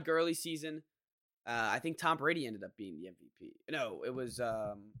that Todd Gurley season? I think Tom Brady ended up being the MVP. No, it was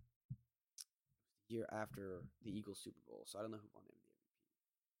year after the Eagles Super Bowl, so I don't know who won MVP.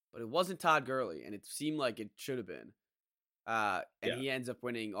 But it wasn't Todd Gurley, and it seemed like it should have been. And Yeah. he ends up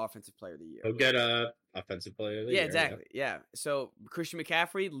winning Offensive Player of the Year. He'll get a Offensive Player of the Yeah, Year. exactly. Yeah. So Christian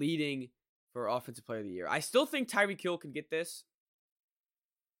McCaffrey leading for Offensive Player of the Year. I still think Tyreek Hill could get this.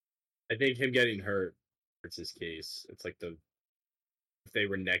 I think him getting hurt hurts his case. It's like if they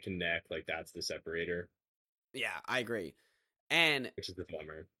were neck and neck, like that's the separator, Yeah, I agree. And which is the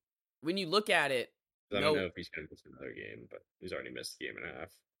bummer. when you look at it, I don't know if he's going to miss another game, but he's already missed a game and a half.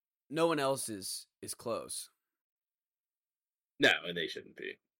 no one else is close. No, and they shouldn't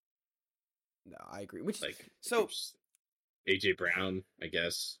be. No, I agree. Which like so AJ Brown, I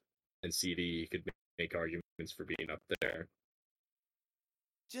guess, and CD could make arguments for being up there.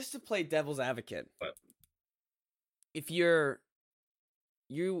 Just to play devil's advocate, But if you're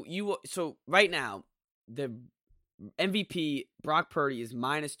so right now the MVP Brock Purdy is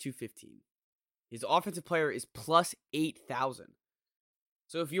minus 215. His offensive player is plus 8,000.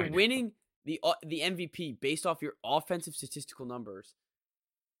 So if you're winning the MVP based off your offensive statistical numbers,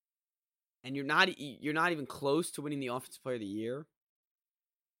 and you're not even close to winning the Offensive Player of the Year,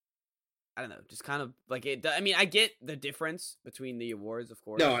 I don't know, just kind of like it. I mean, I get the difference between the awards, of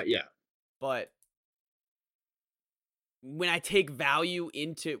course. no, yeah, but when I put value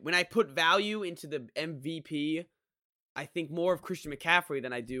into the MVP, I think more of Christian McCaffrey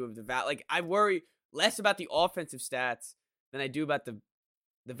than I do of the value. Like, I worry less about the offensive stats than I do about the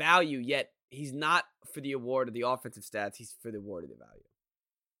value. Yet he's not for the award of the offensive stats; he's for the award of the value.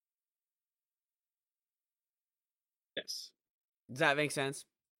 yes. Does that make sense?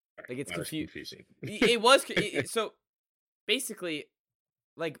 Like, it's confusing. It was so basically,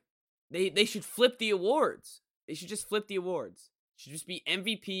 like, they should flip the awards. They should just flip the awards. It should just be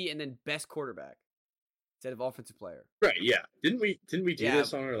MVP and then best quarterback instead of offensive player. Right? Yeah. Didn't we do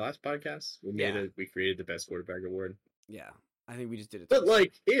this on our last podcast? We created the best quarterback award. Yeah, I think we just did it. But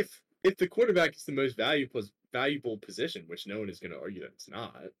like, if the quarterback is the most valuable position, which no one is going to argue that it's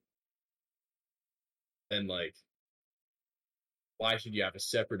not, then like, why should you have a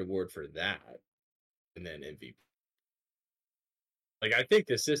separate award for that and then MVP? Like, I think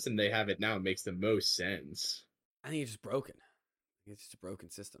the system they have it now makes the most sense. I think it's just broken. It's just a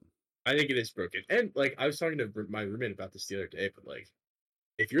broken system. I think it is broken. And like, I was talking to my roommate about this the other day, but like,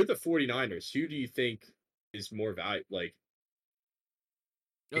 if you're the 49ers, who do you think is more valuable? Like,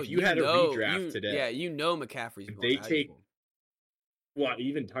 if you had a redraft today, yeah, McCaffrey's more they valuable. take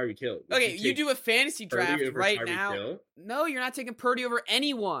even Tyreek Hill. Okay, you do a fantasy draft right now. Hill? No, you're not taking Purdy over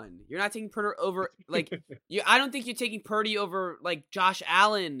anyone. You're not taking Purdy over like I don't think you're taking Purdy over like Josh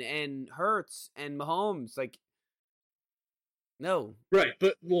Allen and Hurts and Mahomes. Like, no. Right,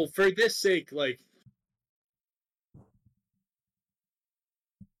 but for this sake, like,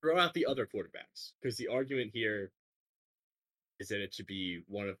 throw out the other quarterbacks, because the argument here is that it should be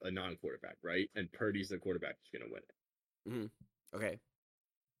one of a non-quarterback, right? And Purdy's the quarterback who's going to win it. Mm-hmm. Okay.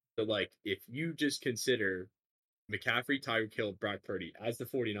 So, like, if you just consider McCaffrey, Tyreek Hill, Brock Purdy as the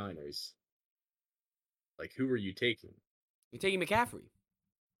 49ers, like, who are you taking? You're taking McCaffrey.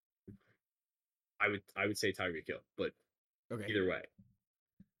 I would say Tyreek Hill, but okay. Either way.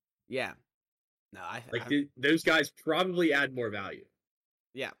 Yeah. No, those guys probably add more value.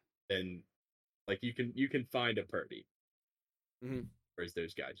 Yeah. Than, like, you can find a Purdy. Mm-hmm. Whereas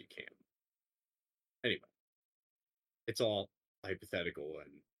those guys you can't. Anyway. It's all hypothetical,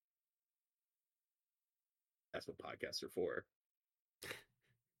 and that's what podcasts are for.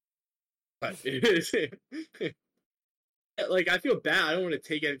 But it is like, I feel bad. I don't want to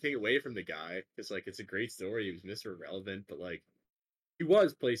take anything away from the guy, because like, it's a great story. He was Mr. Irrelevant, but like, he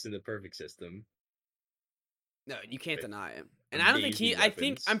was placed in the perfect system. No, you can't deny him. And I don't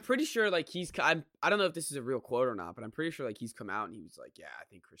think I'm pretty sure like I don't know if this is a real quote or not, but I'm pretty sure like he's come out and he was like, yeah, I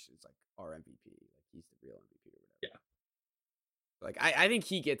think Christian's like our MVP. Like, he's the real MVP or whatever. Yeah. Like, I think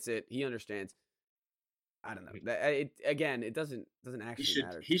he gets it. He understands. I don't know. It doesn't actually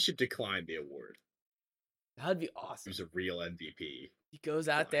matter. He should decline the award. That'd be awesome. He was a real MVP. He goes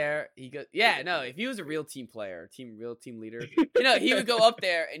out there. If he was a real team player, real team leader, he would go up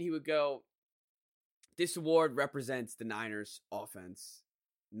there and he would go, this award represents the Niners offense,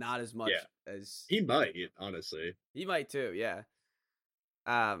 not as much as he might, honestly. He might too, yeah.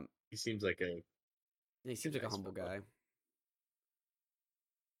 He seems like a humble guy.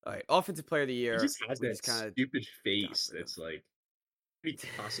 All right, offensive player of the year. He just has that kind of stupid face that's like, he could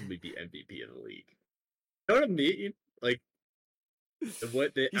possibly be MVP of the league. You know what I mean? Like, he's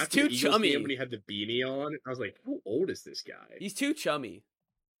too chummy. When he had the beanie on, I was like, how old is this guy? He's too chummy.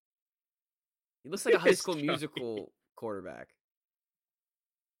 He looks like a High School Musical quarterback.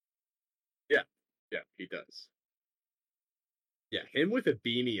 Yeah, he does. Yeah, him with a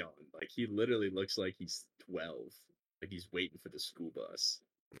beanie on, like, he literally looks like he's 12. Like he's waiting for the school bus.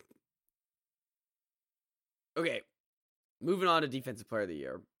 Okay, moving on to Defensive Player of the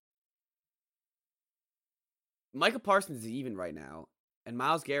Year. Micah Parsons is even right now, and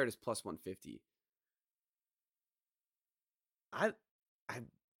Myles Garrett is plus 150. I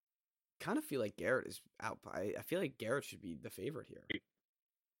kind of feel like Garrett is out. I feel like Garrett should be the favorite here.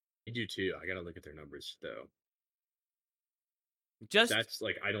 I do too. I gotta look at their numbers though. Just That's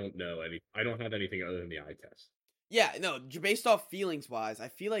like I don't know any. I don't have anything other than the eye test. yeah, no. Based off feelings wise, I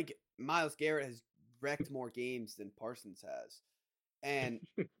feel like Myles Garrett has wrecked more games than Parsons has, and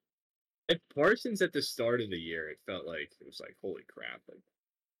At Parsons at the start of the year, it felt like it was like holy crap, like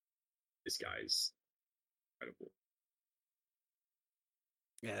this guy's incredible.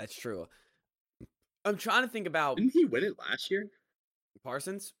 yeah, that's true. I'm trying to think about Didn't he win it last year?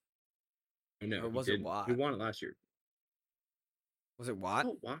 Parsons. Oh, no, Or was he it didn't. Watt? Who won it last year? Was it Watt?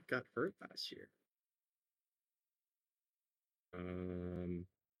 Oh, Watt got hurt last year.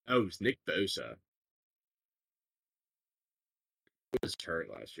 Oh, it was Nick Bosa. He was hurt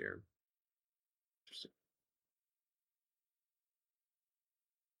last year. Interesting.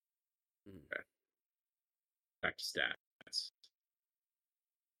 Okay. Back to stats.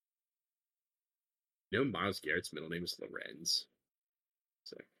 You know Myles Garrett's middle name is Lorenz.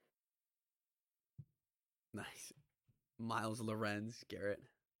 So Nice. Miles Lorenz Garrett.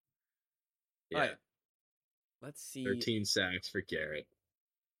 yeah, All right. Let's see. 13 sacks for Garrett.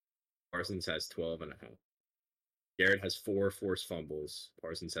 Parsons has 12 and a half. Garrett has 4 forced fumbles.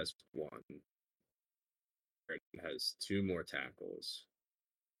 Parsons has 1. Garrett has 2 more tackles.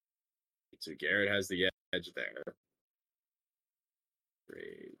 So Garrett has the edge there.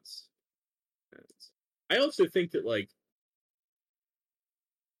 Grades. I also think that, like,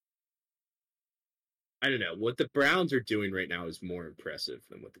 I don't know, what the Browns are doing right now is more impressive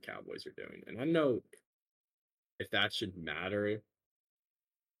than what the Cowboys are doing. And I don't know if that should matter.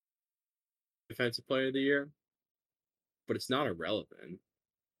 Defensive Player of the Year, but it's not irrelevant.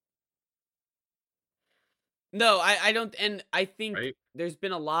 No, I don't, and I think Right? there's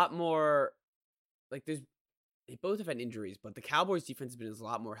been a lot more. Like, they both have had injuries, but the Cowboys' defense has been a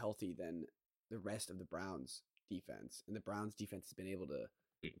lot more healthy than the rest of the Browns' defense, and the Browns' defense has been able to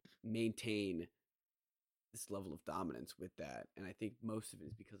maintain this level of dominance with that. And I think most of it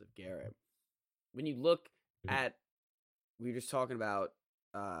is because of Garrett. When you look at, we were just talking about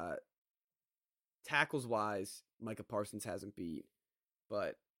tackles wise, Micah Parsons hasn't beat,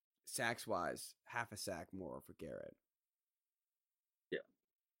 but sacks wise, half a sack more for Garrett. Yeah.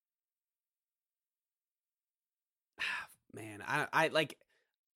 Man,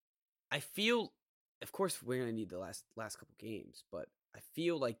 I feel, of course we're gonna need the last couple games, but I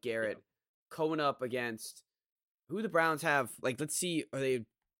feel like Garrett going up against who the Browns have. Like, let's see, are they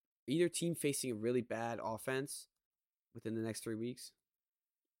either team facing a really bad offense within the next 3 weeks?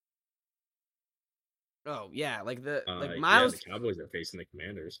 Oh yeah, like Miles. Yeah, the Cowboys are facing the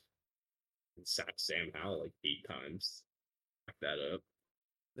Commanders. And sacked Sam Howell like 8 times. Back that up.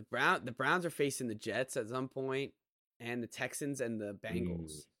 The Browns are facing the Jets at some point, and the Texans and the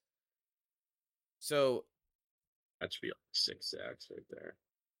Bengals. So that should be like 6 sacks right there.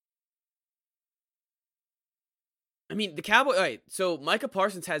 I mean, the Cowboys. All right, so Micah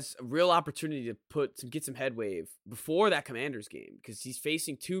Parsons has a real opportunity to get some headway before that Commanders game, because he's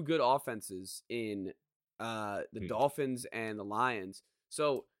facing 2 good offenses in the Dolphins and the Lions.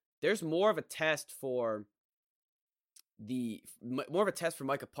 So there's more of a test for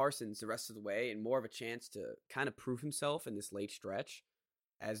Micah Parsons the rest of the way, and more of a chance to kind of prove himself in this late stretch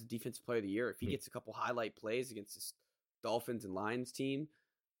as Defensive Player of the Year if he gets a couple highlight plays against this Dolphins and Lions team.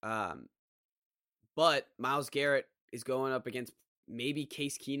 But Myles Garrett is going up against maybe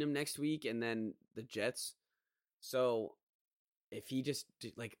Case Keenum next week, and then the Jets. So if he just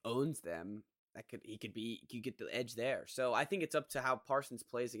like owns them, he could get the edge there. So I think it's up to how Parsons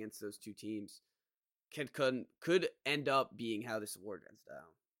plays against those 2 teams. Could end up being how this award ends down.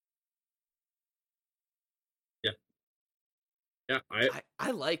 Yeah,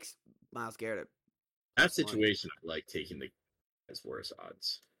 I like Myles Garrett. That situation, I like taking the as worse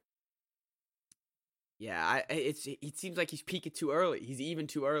odds. Yeah, it seems like he's peaking too early. He's even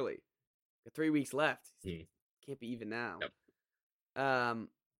too early. Got 3 weeks left. Can't be even now. Yep.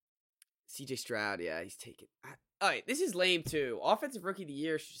 CJ Stroud, yeah, he's taking. All right, this is lame too. Offensive Rookie of the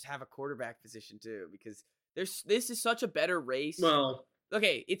Year should just have a quarterback position too, because this is such a better race. Well,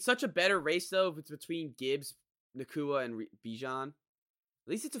 okay, it's such a better race though if it's between Gibbs, Nakua, and Bijan. At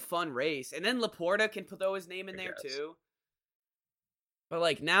least it's a fun race, and then Laporta can throw his name in there too. But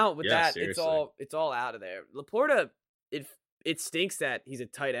like now with that, seriously. it's all out of there. Laporta, it stinks that he's a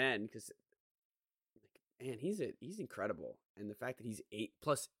tight end, because man, he's incredible. And the fact that he's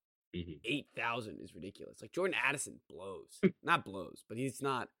 8,000 is ridiculous. Like Jordan Addison blows. Not blows, but he's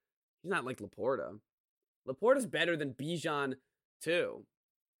not like Laporta. Laporta's better than Bijan too.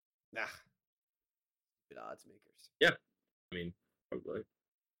 Good odds makers. Yeah. I mean, probably.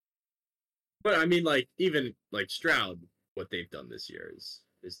 But I mean, like, even like Stroud, what they've done this year is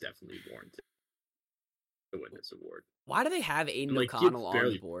definitely warranted to win this award. Why do they have Aiden Like, O'Connell on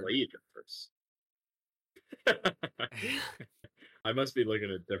barely the board? played at first. I must be looking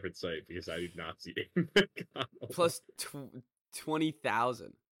at a different site because I did not see Aiden O'Connell. Plus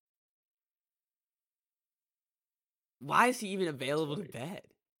 20,000. Why is he even available to bet?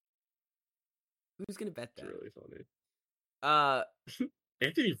 Who's gonna bet that? It's really funny. Uh,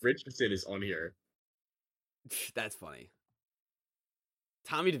 Anthony Richardson is on here. that's funny.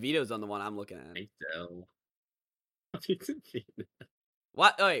 Tommy DeVito's on the one I'm looking at.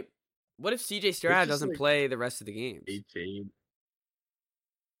 What? Oh, wait. What if CJ Stroud doesn't like play the rest of the games?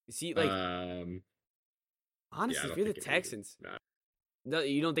 Is he like? Honestly, if you're the Texans, no,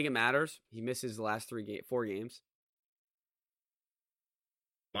 you don't think it matters? He misses the last 4 games.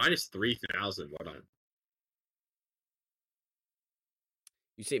 Minus 3,000. What on?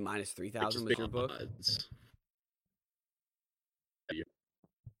 You say minus 3,000 was your book?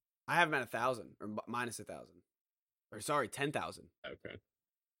 I have him at 1,000 or minus 1,000. Or sorry, 10,000. Okay.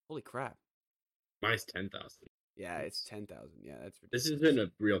 Holy crap! Minus 10,000. Yeah, it's 10,000. Yeah, that's ridiculous. This isn't a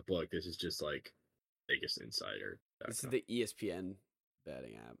real book. This is just like Vegas Insider. This is the ESPN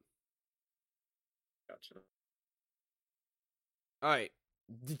betting app. Gotcha. All right.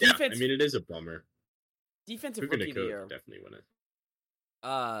 The Yeah, defense. I mean, it is a bummer. Defensive rookie of the year. Definitely win it.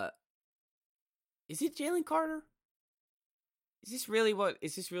 Is it Jalen Carter? Is this really what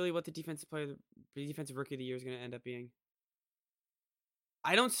the defensive rookie of the year is going to end up being?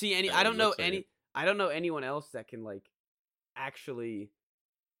 I don't see any. I don't know anyone else that can like actually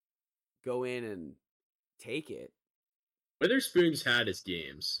go in and take it. Witherspoon's had his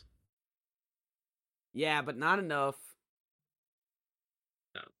games. Yeah, but not enough.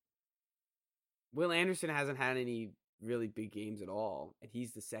 No. Will Anderson hasn't had any really big games at all, and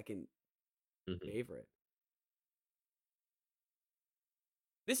he's the second favorite.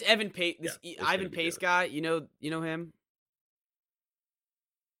 This Ivan Pace guy, you know him?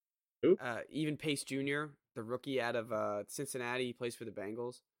 Who? Evan Pace Jr., the rookie out of Cincinnati. He plays for the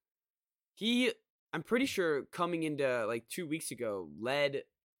Bengals. I'm pretty sure coming into like 2 weeks ago,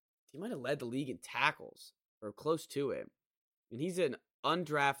 he might have led the league in tackles or close to it. And he's an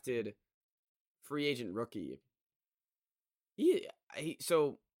undrafted free agent rookie.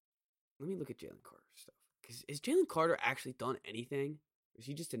 So let me look at Jalen Carter's stuff. Because has Jalen Carter actually done anything? Or is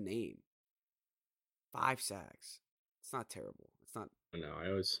he just a name? 5 sacks. It's not terrible. It's not. No, I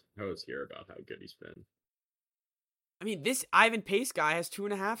always hear about how good he's been. I mean, this Ivan Pace guy has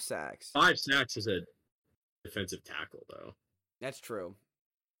 2.5 sacks. 5 sacks is a defensive tackle, though. That's true.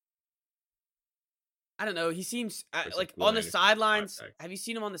 I don't know. He seems like on the sidelines. Have you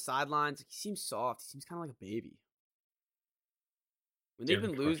seen him on the sidelines? He seems soft. He seems kind of like a baby. When they've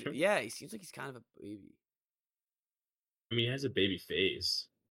been losing, yeah, he seems like he's kind of a baby. I mean, he has a baby face.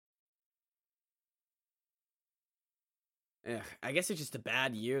 Yeah, I guess it's just a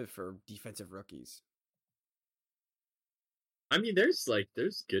bad year for defensive rookies. I mean, there's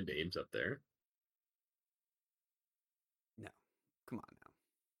good names up there. No, come on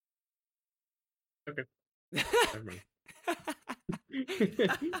now. Okay. Never mind.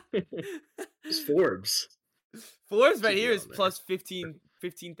 It's Forbes. Forbes right here is plus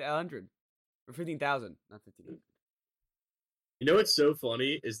 15,000 or 15,000, not 15,000. You know what's so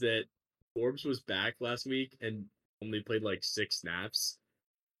funny is that Forbes was back last week and only played like 6 snaps.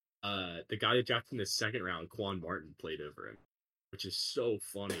 The guy that drafted in the second round, Quan Martin, played over him, which is so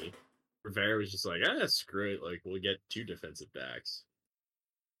funny. Rivera was just like, screw it. Like, we'll get 2 defensive backs.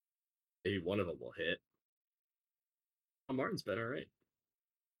 Maybe one of them will hit. Quan Martin's been all right.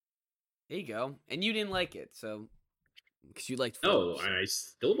 There you go. And you didn't like it, so because you liked Forbes. No, and I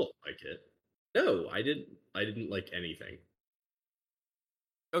still don't like it. No, I didn't like anything.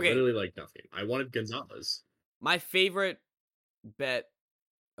 Okay. Literally like nothing. I wanted Gonzalez. My favorite bet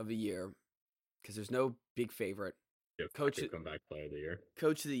of the year, because there's no big favorite. Comeback player of the year.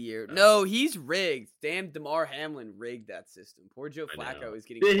 Coach of the year. No, he's rigged. Damn, DeMar Hamlin rigged that system. Poor Joe Flacco is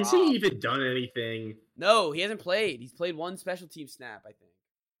getting. Has he even done anything? No, he hasn't played. He's played 1 special team snap, I think.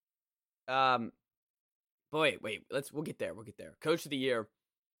 But wait. We'll get there. Coach of the year.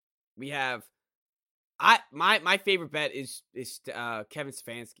 We have. My favorite bet is Kevin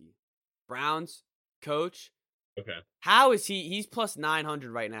Stefanski, Browns coach. Okay. How is he? He's plus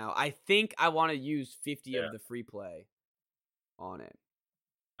 900 right now. I think I want to use 50 of the free play on it.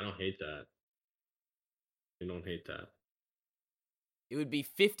 I don't hate that. I don't hate that. It would be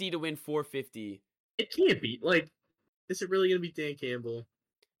 50 to win 450. It can't be is it really gonna be Dan Campbell?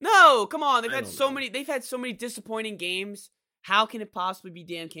 No, come on. They've I had don't so know. many. They've had so many disappointing games. How can it possibly be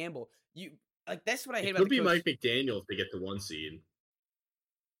Dan Campbell? That's what I hate It about could the be coach. Mike McDaniel if they get the 1 seed.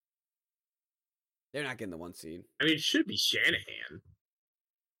 They're not getting the 1 seed. I mean, it should be Shanahan.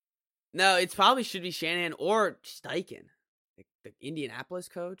 No, it's probably should be Shanahan or Steichen, the Indianapolis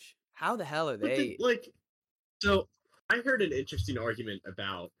coach. How the hell are But they? So I heard an interesting argument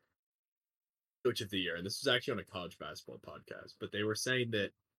about Coach of the Year, and this was actually on a college basketball podcast. But they were saying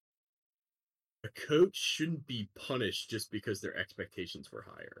that a coach shouldn't be punished just because their expectations were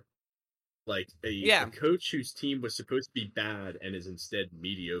higher. Like a coach whose team was supposed to be bad and is instead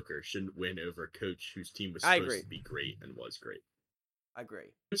mediocre shouldn't win over a coach whose team was supposed to be great and was great. I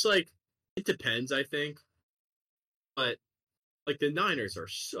agree. It's it depends, I think. But the Niners are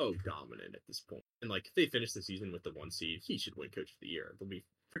so dominant at this point. And if they finish the season with the 1 seed, he should win Coach of the Year. They'll be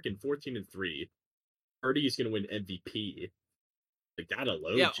freaking 14-3. Purdy is gonna win MVP. That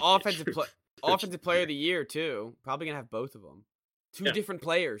alone. Yeah, offensive player of the year too. Probably gonna have both of them. Two different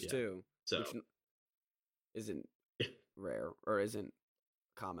players too. So which isn't rare or isn't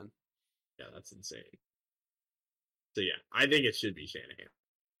common. Yeah, that's insane. So yeah, I think it should be Shanahan.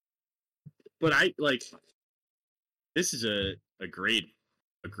 But this is a great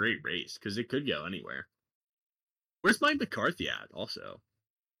race because it could go anywhere. Where's Mike McCarthy at? Also,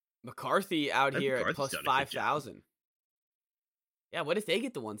 McCarthy out here at plus 5,000. Yeah, what if they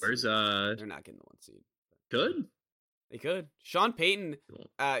get the 1 seed? Where's They're not getting the 1 seed. Good. They could. Sean Payton,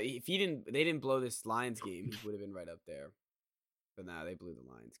 if they didn't blow this Lions game, he would have been right up there. But now they blew the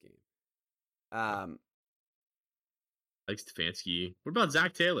Lions game. Like Stefanski. What about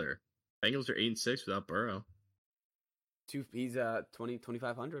Zach Taylor? Bengals are 8-6 without Burrow. He's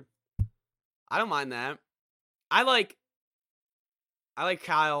 2,500. I don't mind that. I like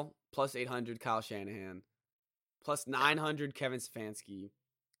Kyle plus 800. Kyle Shanahan plus 900. Kevin Stefanski.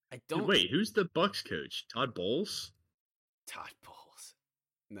 I don't wait. Who's the Bucs coach? Todd Bowles. Todd Bowles.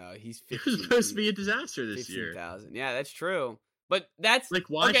 No, he's 15. It was supposed to be a disaster this 15,000. Yeah, that's true. But that's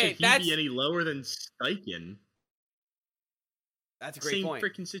why should he be any lower than Steichen? That's a great point.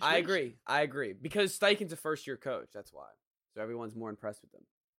 Freaking situation. I agree. Because Steichen's a first-year coach. That's why. So everyone's more impressed with him.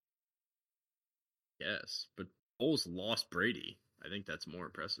 Yes, but Bowles lost Brady. I think that's more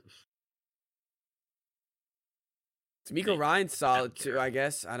impressive. D'Amico Ryan's solid too, I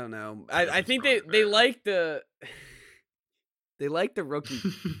guess. I don't know. I think they like the they like the rookie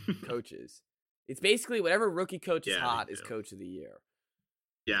coaches. It's basically whatever rookie coach is hot is coach of the year.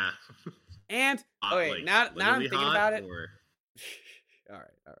 Yeah. And okay, now I'm thinking about it. Or... All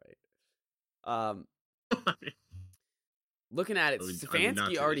right. Looking at it,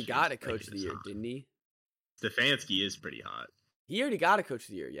 Stefanski already got a coach of the year, didn't he? Stefanski is pretty hot. He already got a coach of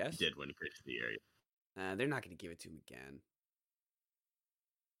the year, yes? He did win coach of the year. They're not going to give it to him again.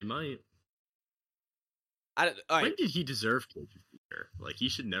 He might. All right. When did he deserve coach of the year? He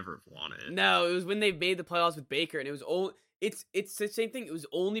should never have won it. No, it was when they made the playoffs with Baker, and it was only it's the same thing. It was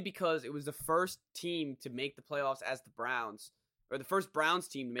only because it was the first team to make the playoffs as the Browns, or the first Browns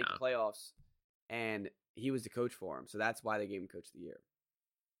team to make the playoffs, and he was the coach for him. So that's why they gave him coach of the year.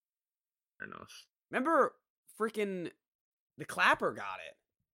 Fair enough. Remember, freaking the Clapper got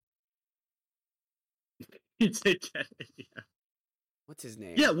it. Yeah. What's his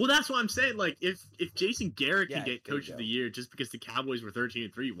name? Yeah, well, that's what I'm saying. If Jason Garrett can get coach of the year just because the Cowboys were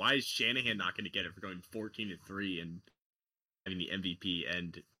 13-3, why is Shanahan not going to get it for going 14-3 and having the MVP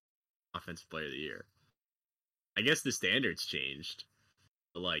and offensive player of the year? I guess the standards changed,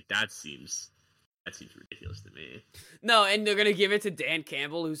 but that seems ridiculous to me. No, and they're gonna give it to Dan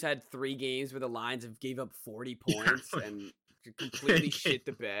Campbell, who's had 3 games where the Lions have gave up 40 points and completely shit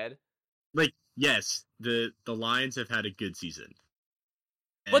the bed. Yes, the Lions have had a good season.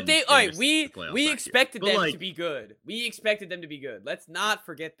 But we expected them to be good. We expected them to be good. Let's not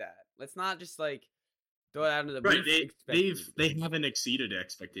forget that. Let's not just throw it out into the right. They haven't exceeded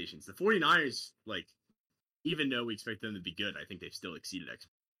expectations. The 49ers, even though we expect them to be good, I think they've still exceeded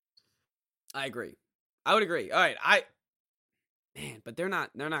expectations. I agree. I would agree. All right, but they're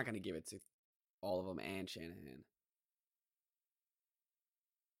not going to give it to all of them and Shanahan.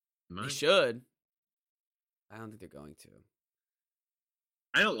 They should. I don't think they're going to.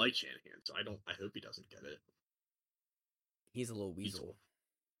 I don't like Shanahan, so I hope he doesn't get it. He's a little weasel.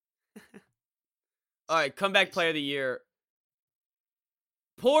 All right, comeback player of the year.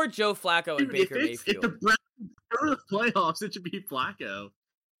 Poor Joe Flacco and Dude, Baker if Mayfield. the Browns go to the playoffs, it should be Flacco.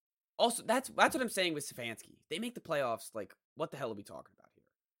 Also, that's what I'm saying with Stefanski. They make the playoffs. Like, what the hell are we talking about here?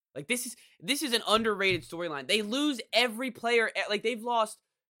 Like, this is an underrated storyline. They lose every player. Like, they've lost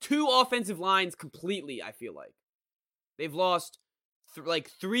 2 offensive lines completely. I feel like they've lost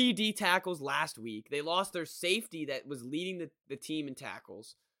 3 D tackles last week. They lost their safety that was leading the team in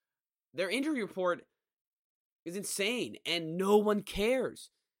tackles. Their injury report is insane, and no one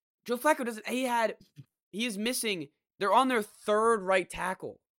cares. Joe Flacco doesn't. He is missing. They're on their 3rd right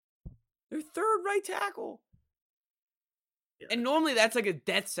tackle. Their 3rd right tackle. Yeah. And normally that's like a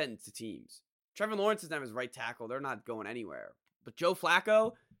death sentence to teams. Trevor Lawrence doesn't have his right tackle. They're not going anywhere. But Joe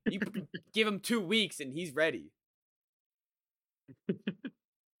Flacco, you give him 2 weeks and he's ready.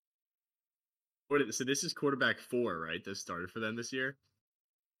 So this is quarterback 4, right? That started for them this year?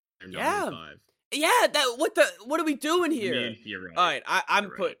 Yeah. 5. Yeah, what are we doing here? I mean, you're right. All right, I'm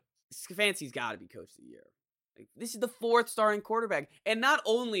you're put right. Stefanski's got to be coach of the year. Like, this is the 4th starting quarterback. And not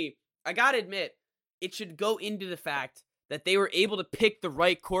only, I got to admit, it should go into the fact that they were able to pick the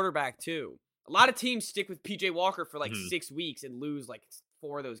right quarterback too. A lot of teams stick with PJ Walker for 6 weeks and lose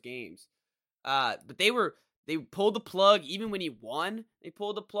 4 of those games. But they pulled the plug even when he won. They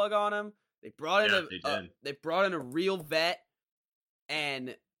pulled the plug on him. They brought in a real vet,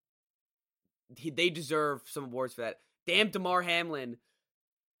 and they deserve some awards for that. Damn DeMar Hamlin,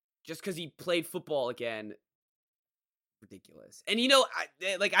 just because he played football again, ridiculous. And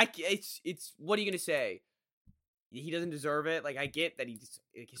it's what are you gonna say? He doesn't deserve it. Like, I get that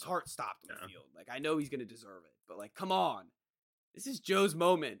his heart stopped on the field. Like, I know he's gonna deserve it, but come on, this is Joe's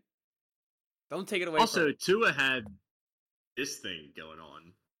moment. Don't take it away. Also, Tua had this thing going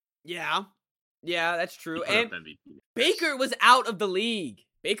on. Yeah, that's true. And Baker was out of the league.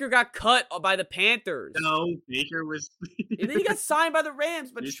 Baker got cut by the Panthers. No, Baker was. And then he got signed by the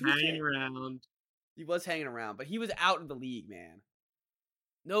Rams. But he was hanging around. He was hanging around, but he was out of the league, man.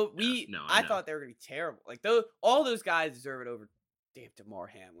 No, I thought they were gonna be terrible. Like, all those guys deserve it over. Damn, DeMar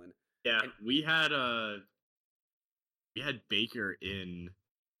Hamlin. Yeah, and we had Baker in.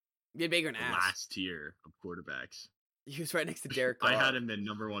 We had Baker in the last tier of quarterbacks. He was right next to Derek Carr. I had him in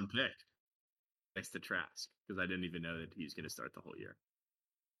number 1 pick, next to Trask, because I didn't even know that he was going to start the whole year.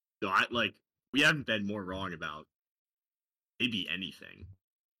 So we haven't been more wrong about maybe anything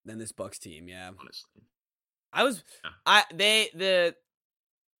than this Bucks team. Yeah, honestly, the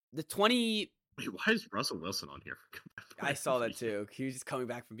 20. Wait, why is Russell Wilson on here? I saw that too. He was just coming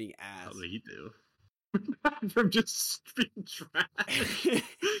back from being ass. How did he do? From just being trash.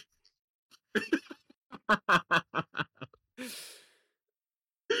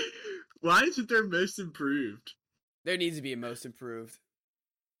 Why isn't there most improved? There needs to be a most improved.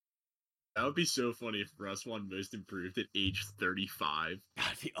 That would be so funny if Russ won most improved at age 35.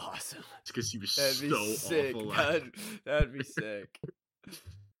 That'd be awesome. It's because he was sick. Awful. That'd be sick.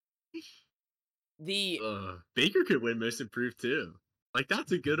 Baker could win most improved too.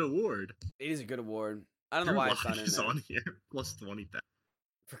 That's a good award. It is a good award. I don't know why it's not in there. On here. Plus 20,000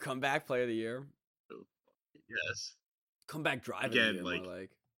 for comeback player of the year. Oh, yes. Comeback driver again, of the year,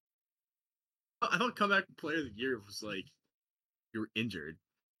 I thought comeback player of the year was you were injured.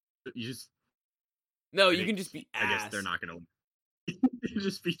 You just you can just be ass. I guess they're not gonna. You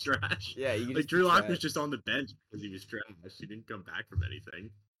just be trash. Yeah, you can Drew Lock was just on the bench because he was trash. He didn't come back from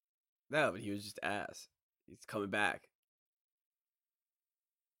anything. No, but he was just ass. He's coming back.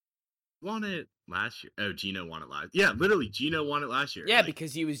 Won it last year. Oh, Gino won it last. Yeah, literally, Gino won it last year. Yeah,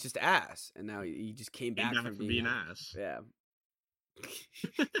 because he was just ass, and now he just came back from being ass. Yeah.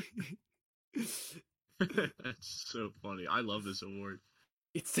 That's so funny. I love this award.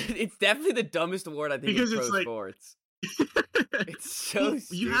 It's definitely the dumbest award I think in pro sports. It's so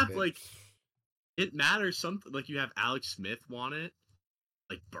stupid. You have it matters something. You have Alex Smith won it.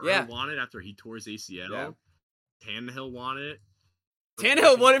 Burrow won it after he tore his ACL. Yeah. Tannehill won it.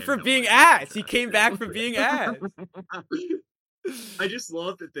 Tannehill won it for being ass. He came back from being ass. I just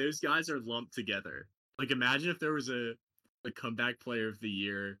love that those guys are lumped together. Imagine if there was a comeback player of the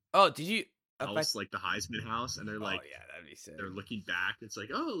year. Oh, did you? House, the Heisman house, and they're yeah, that'd be sick. They're looking back. It's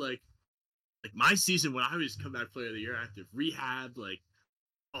my season when I was comeback player of the year, I had to rehab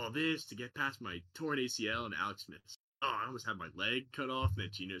all this to get past my torn ACL, and Alex Smith. Oh, I almost had my leg cut off, and then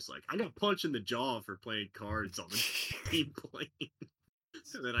Gino's I got punched in the jaw for playing cards on the team plane.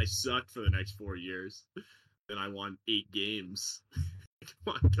 And then I sucked for the next 4 years. Then I won 8 games.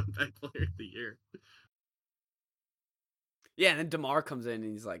 Come on, comeback player of the year. Yeah, and then DeMar comes in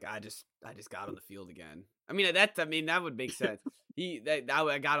and he's like, I just got on the field again. I mean, that would make sense.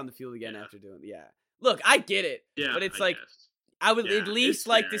 I got on the field again after doing. Yeah. Look, I get it. Yeah, but it's I would Yeah, at least it's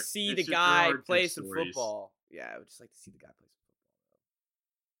like to fair. see It's the just there guy are good play some stories. football. Yeah, I would just like to see the guy play some football.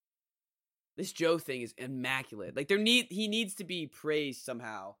 This Joe thing is immaculate. Like he needs to be praised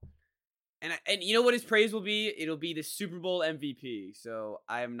somehow. And you know what his praise will be? It'll be the Super Bowl MVP. So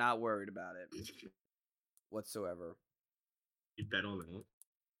I am not worried about it whatsoever. You bet on that?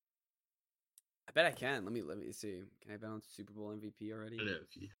 I bet I can. Let me see. Can I bet on Super Bowl MVP already? I don't know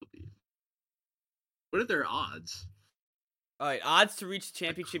if he'll be. What are their odds? All right, odds to reach the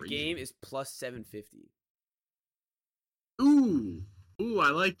championship crazy. game is plus 750. Ooh, I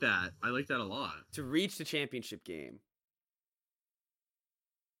like that. I like that a lot. To reach the championship game.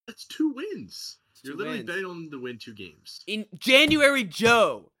 That's 2 wins. You're 2 literally wins. betting on them to win 2 games. In January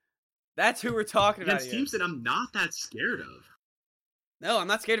Joe. That's who we're talking about Against here. teams that I'm not that scared of. No, I'm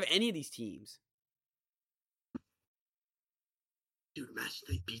not scared of any of these teams. Dude, imagine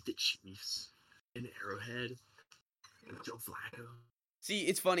they beat the Chiefs in Arrowhead. Joe Flacco. See,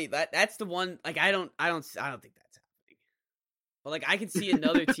 it's funny. That's the one. Like, I don't think that's happening. But like, I can see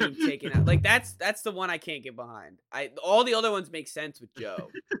another team taking out. Like, that's the one I can't get behind. All the other ones make sense with Joe.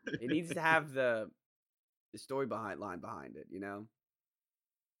 It needs to have the story line behind it. You know.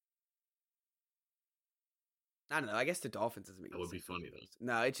 I don't know. I guess the Dolphins doesn't make. That would be funny though.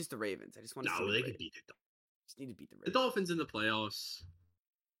 No, it's just the Ravens. I just want to. No, they could beat the Dolphins. Just need to beat the The Ravens. Dolphins in the playoffs.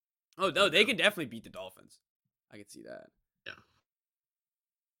 Oh no, they can definitely beat the Dolphins. I can see that. Yeah.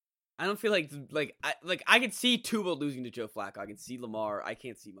 I don't feel like I can see Tua losing to Joe Flacco. I can see Lamar. I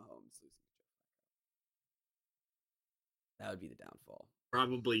can't see Mahomes losing to Joe Flacco. That would be the downfall.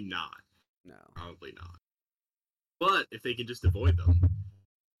 Probably not. No. Probably not. But if they can just avoid them,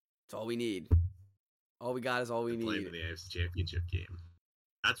 It's all we need. All we got is all we play them need. in the AFC Championship game.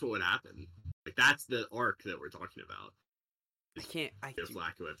 That's what would happen. Like that's the arc that we're talking about. I can't. Joe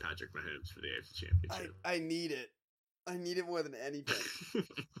Flacco and Patrick Mahomes for the AFC Championship. I need it. I need it more than anything.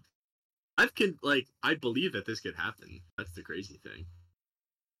 I believe that this could happen. That's the crazy thing.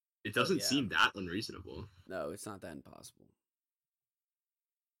 It doesn't seem that unreasonable. No, it's not that impossible.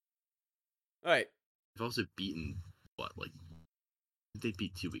 All right. They've also beaten they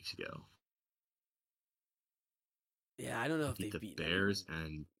beat 2 weeks ago. Yeah, I don't know if Beat they've the beaten Bears anyone.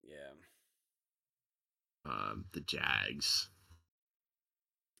 and Yeah. The Jags.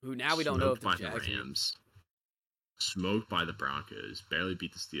 Who now we don't know if Smoked the by Jags the Rams. Smoked by the Broncos. Barely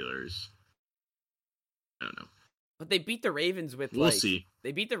beat the Steelers. I don't know. But they beat the Ravens with We'll see.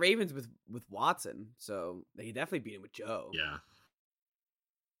 They beat the Ravens with Watson, so they definitely beat him with Joe. Yeah.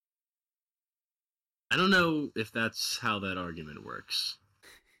 I don't know if that's how that argument works.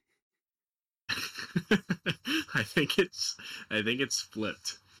 I think it's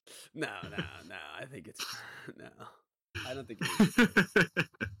flipped. No. I think it's no. I don't think it is.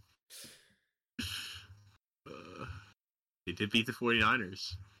 They did beat the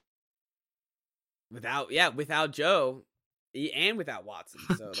 49ers. Without Joe and without Watson.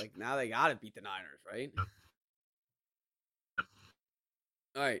 So like now they gotta beat the Niners, right?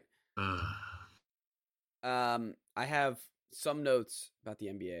 All right. I have some notes about the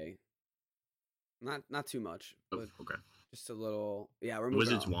NBA. Not too much, but Okay. just a little. Yeah, we're moving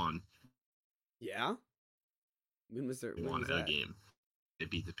Wizards on. won. Yeah. When was there? They When won was a that? game. They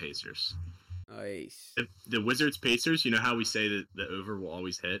beat the Pacers. Nice. The Wizards Pacers, you know how we say that the over will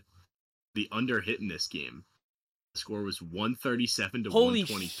always hit? The under hit in this game. The score was 137 to Holy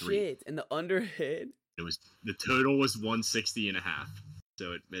 123. shit! And the under hit. The total was 160 and a half.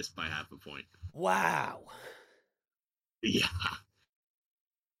 So it missed by half a point. Wow. Yeah.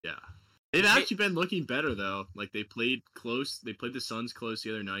 Yeah. They've actually been looking better though. Like they played close. They played the Suns close the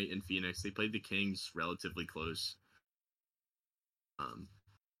other night in Phoenix. They played the Kings relatively close.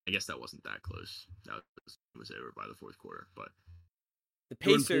 I guess that wasn't that close. That was over by the fourth quarter. But The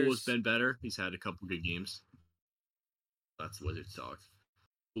Jordan Pacers. Poole has been better. He's had a couple good games. That's Wizards talk.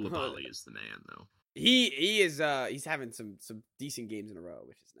 Koulibaly is the man though. He is he's having some decent games in a row,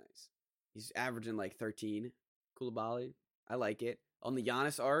 which is nice. He's averaging like 13. Koulibaly. I like it. On the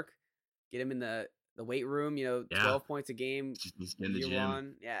Giannis arc, get him in the weight room, 12 points a game. He's in the gym.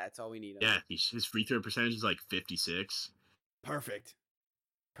 One. Yeah, that's all we need. Yeah, his free throw percentage is like 56. Perfect.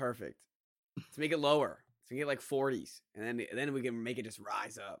 Let's make it lower. Let's make it like 40s. And then we can make it just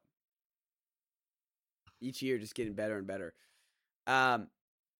rise up. Each year just getting better and better. Yeah,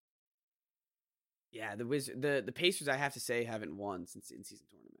 the Pacers, I have to say, haven't won since the in-season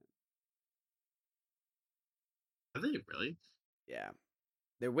tournament. Are they really? Yeah.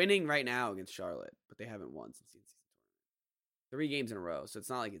 They're winning right now against Charlotte, but they haven't won since the in-season tournament. 3 games in a row, so it's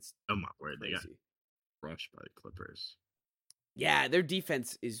not like it's Oh my word, crazy. they got crushed by the Clippers. Yeah, their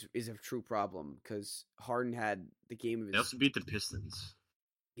defense is a true problem because Harden had the game They also beat the Pistons.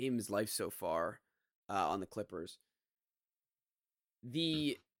 Game of his life so far on the Clippers.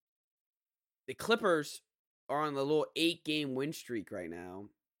 The Clippers are on the little 8-game win streak right now.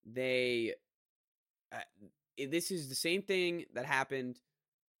 They this is the same thing that happened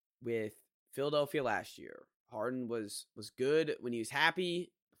with Philadelphia last year. Harden was good when he was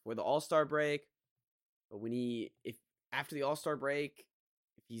happy before the All-Star break, but after the All-Star break,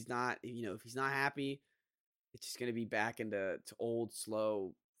 if he's not happy, it's just going to be back into old,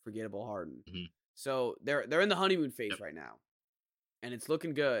 slow, forgettable Harden. Mm-hmm. So they're in the honeymoon phase right now, and it's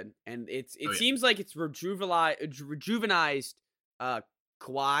looking good. And it seems like it's rejuvenized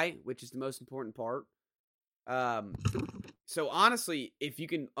Kawhi, which is the most important part. So honestly, if you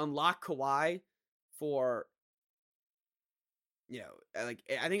can unlock Kawhi for, I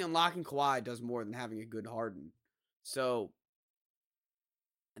think unlocking Kawhi does more than having a good Harden. So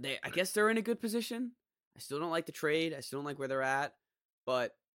I guess they're in a good position. I still don't like the trade. I still don't like where they're at,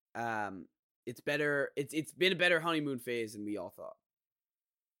 but it's better. It's been a better honeymoon phase than we all thought.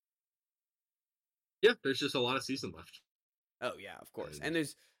 Yeah, there's just a lot of season left. Oh yeah, of course. And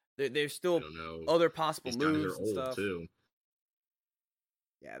there's still other possible moves and stuff. Too.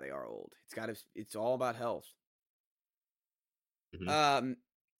 Yeah, they are old. It's all about health. Mm-hmm.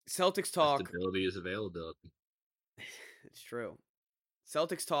 Celtics talk. Stability is availability. It's true.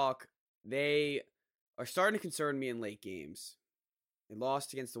 Celtics talk. They are starting to concern me in late games. They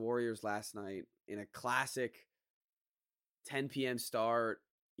lost against the Warriors last night in a classic 10 p.m. start.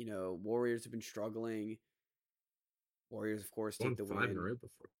 Warriors have been struggling. Warriors, of course, took the win. 5 in a row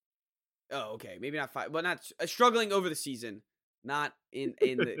before. Oh, okay, maybe not 5, but not struggling over the season. Not in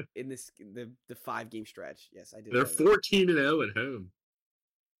the 5-game stretch. Yes, I did. They're 14-0 at home.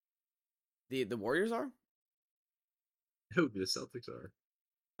 The Warriors are? No, the Celtics are.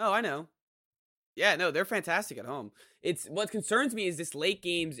 Oh, I know. Yeah, no, they're fantastic at home. It's what concerns me is this late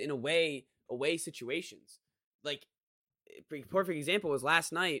games in away situations. Like, perfect example was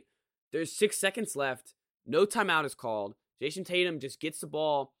last night. There's 6 seconds left. No timeout is called. Jason Tatum just gets the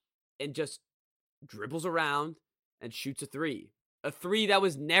ball and just dribbles around and shoots a 3. A 3 that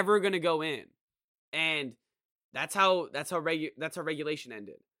was never going to go in. And that's how regulation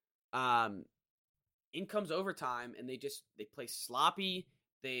ended. In comes overtime and they play sloppy.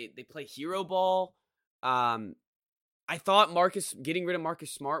 They play hero ball. I thought getting rid of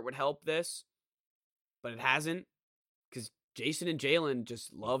Marcus Smart would help this, but it hasn't, because Jason and Jalen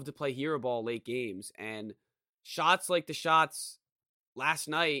just love to play hero ball late games, and shots like the shots last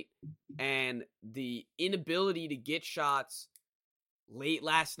night and the inability to get shots late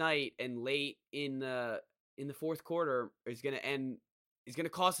last night and late in the fourth quarter is going to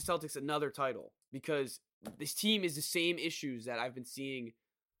cost the Celtics another title, because this team is the same issues that I've been seeing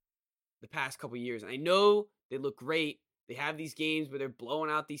the past couple years. And I know they look great. They have these games where they're blowing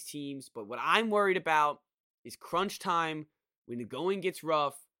out these teams, but what I'm worried about is crunch time, when the going gets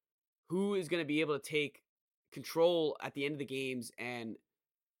rough, who is going to be able to take control at the end of the games and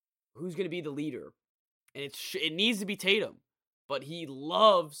who's going to be the leader. And it needs to be Tatum, but he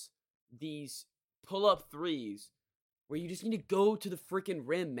loves these pull-up threes where you just need to go to the freaking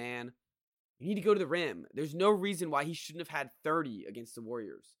rim, man. You need to go to the rim. There's no reason why he shouldn't have had 30 against the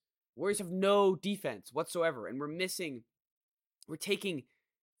Warriors. Warriors have no defense whatsoever, and we're taking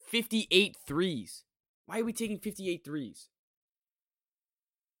 58 threes. Why are we taking 58 threes?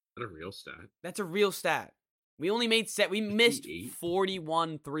 That's a real stat. That's a real stat. We missed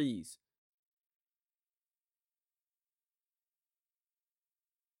 41 threes.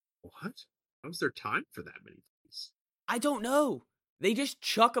 What? How was there time for that many threes? I don't know. They just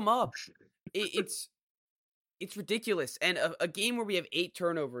chuck them up. It's ridiculous. And a game where we have 8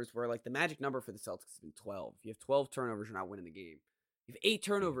 turnovers, where like the magic number for the Celtics has been 12. If you have 12 turnovers, you're not winning the game. You have 8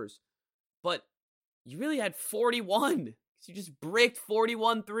 turnovers, but you really had 41 because you just bricked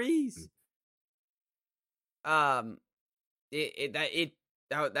 41 threes. That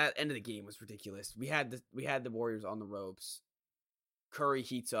end of the game was ridiculous. We had the Warriors on the ropes. Curry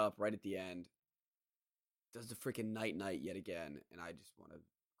heats up right at the end. Does the freaking night yet again, and I just want to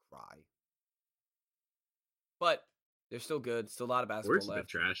cry. But they're still good. Still a lot of basketball left. Warriors have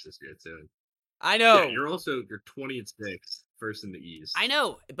been trash this year too. I know. Yeah, you're 20-6, first in the East. I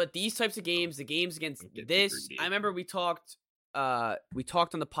know, but these types of games, the games against this, I remember we talked on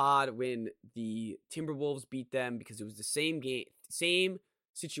the pod when the Timberwolves beat them, because it was the same game, same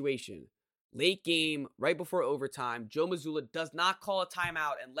situation. Late game, right before overtime, Joe Mazzulla does not call a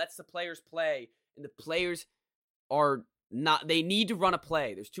timeout and lets the players play, and the players are not, they need to run a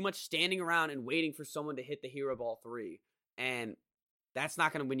play. There's too much standing around and waiting for someone to hit the hero ball 3. and that's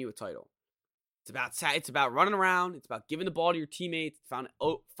not going to win you a title. It's about running around. It's about giving the ball to your teammates.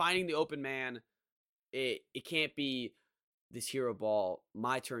 Finding the open man. It can't be this hero ball,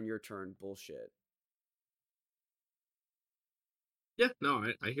 my turn, your turn bullshit. Yeah, no,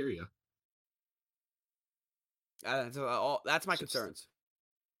 I hear you. That's my concerns.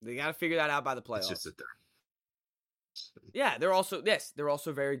 They got to figure that out by the playoffs. It's just that they're... Yeah, they're also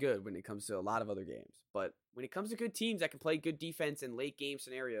very good when it comes to a lot of other games. But when it comes to good teams that can play good defense in late game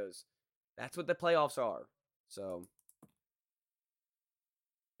scenarios, that's what the playoffs are. So,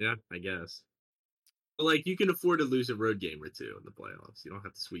 yeah, I guess. But like, you can afford to lose a road game or two in the playoffs. You don't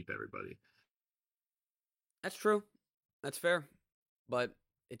have to sweep everybody. that's true. That's fair. But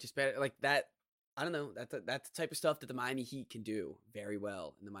it just better like that. I don't know. That's the type of stuff that the Miami Heat can do very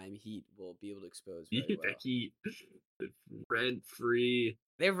well, and the Miami Heat will be able to expose very well. Heat, rent free.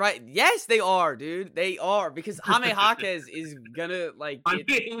 They're right. Yes, they are, dude. They are because Jaime Jaquez is gonna like.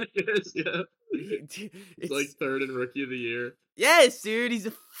 It's like third in rookie of the year. Yes, dude. He's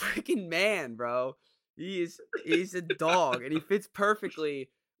a freaking man, bro. He's a dog, and he fits perfectly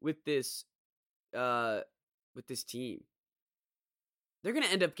with this team. They're gonna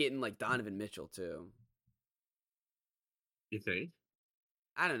end up getting like Donovan Mitchell too. You think?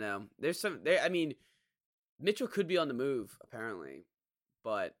 I don't know. I mean, Mitchell could be on the move apparently,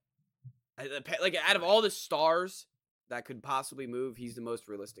 but like out of all the stars that could possibly move, he's the most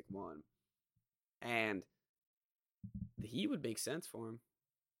realistic one, and the Heat would make sense for him.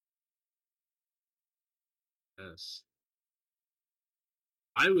 Yes.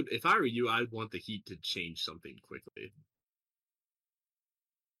 I would, if I were you, I'd want the Heat to change something quickly.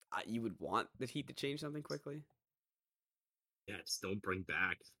 You would want the Heat to change something quickly? Yeah, just don't bring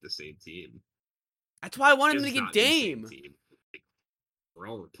back the same team. That's why I wanted them to get Dame. Like, we're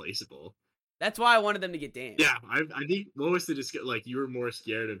all replaceable. That's why I wanted them to get Dame. Yeah, I think what was the like you were more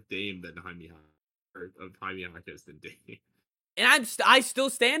scared of Dame than Jaime Jaquez than Dame. And I still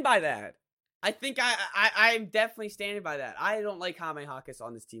stand by that. I think I'm definitely standing by that. I don't like Jaime Jaquez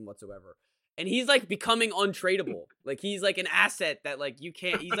on this team whatsoever. And he's like becoming untradeable. Like he's like an asset that like you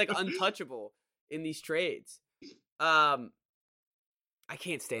can't. He's like untouchable in these trades. I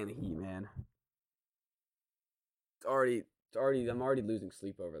can't stand the Heat, man. It's already. I'm already losing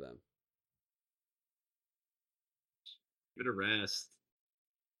sleep over them. Give it a rest.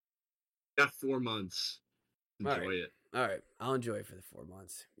 Got 4 months. Enjoy it. All right, I'll enjoy it for the 4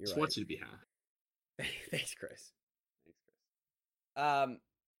 months. You're Just right. want you to be happy. Thanks, Chris.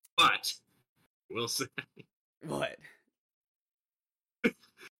 But we'll say What?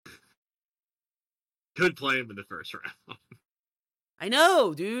 Could play him in the first round. I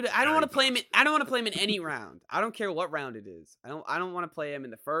know, dude. I don't want to play him. I don't want to play him in any round. I don't care what round it is. I don't want to play him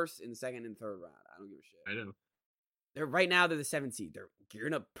in the first, in the second, and third round. I don't give a shit. I know. They're right now. They're the 7th seed. They're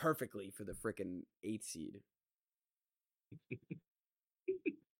gearing up perfectly for the freaking 8th seed. You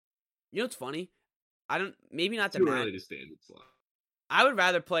know what's funny? Maybe not too early to stand in slot. I would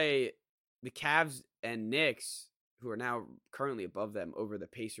rather play the Cavs and Knicks, who are now currently above them, over the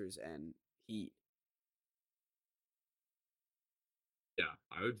Pacers and Heat. Yeah,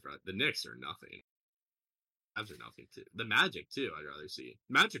 I would. The Knicks are nothing. Cavs are nothing too. The Magic too. I'd rather see.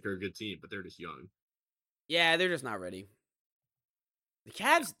 Magic are a good team, but they're just young. Yeah, they're just not ready. The Cavs.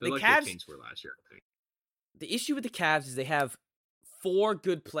 Yeah, the like Cavs. The Kings were last year, I think. The issue with the Cavs is they have 4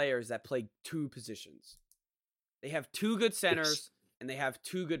 good players that play 2 positions. They have 2 good centers and they have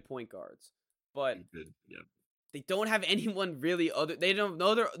 2 good point guards, but they don't have anyone really other. They don't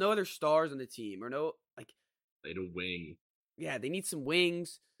no other stars on the team or no like. They don't wing. Yeah, they need some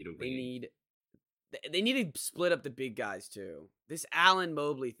wings. They need to split up the big guys too. This Allen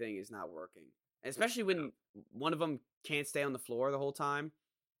Mobley thing is not working, especially when one of them can't stay on the floor the whole time.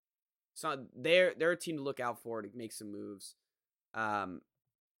 So they're a team to look out for to make some moves. I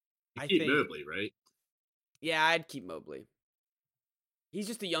think Mobley, right? Yeah, I'd keep Mobley. He's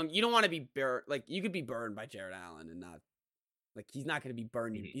just a young. You don't want to be burned. Like you could be burned by Jared Allen and not. Like he's not going to be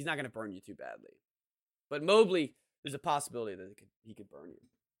burned. Mm-hmm. He's not going to burn you too badly. But Mobley, there's a possibility that he could burn you.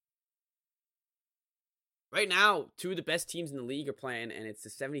 Right now, 2 of the best teams in the league are playing, and it's the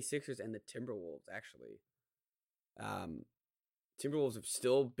 76ers and the Timberwolves, actually. Timberwolves have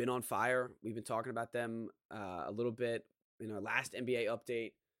still been on fire. We've been talking about them a little bit in our last NBA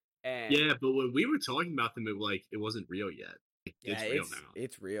update. And yeah, but when we were talking about them, it wasn't real yet. It's real now.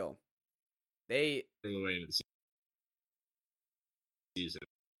 It's real. They're the way into the season.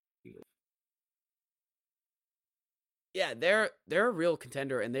 Yeah, they're a real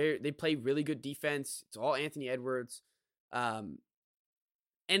contender, and they play really good defense. It's all Anthony Edwards, and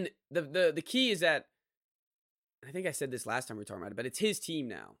the key is that I think I said this last time we were talking about it, but it's his team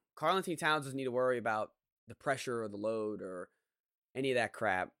now. Karl-Anthony Towns doesn't need to worry about the pressure or the load or any of that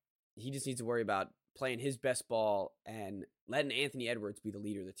crap. He just needs to worry about playing his best ball and letting Anthony Edwards be the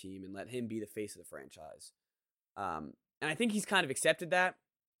leader of the team and let him be the face of the franchise. And I think he's kind of accepted that.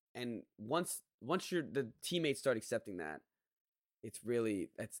 And once the teammates start accepting that, it's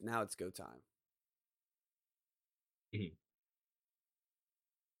go time. Mm-hmm.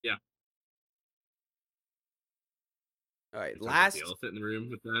 Yeah. All right, last the elephant in the room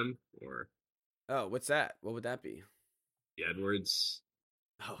with them, or what's that? What would that be? The Edwards.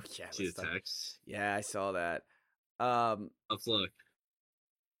 Oh yeah, see the text. Yeah, I saw that. Tough look.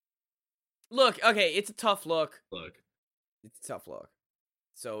 Look, okay, it's a tough look. It's a tough look.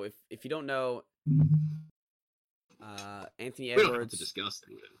 So if you don't know, Anthony Edwards. We don't have to discuss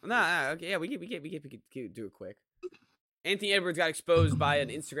it. Nah, okay, yeah, we could do it quick. Anthony Edwards got exposed by an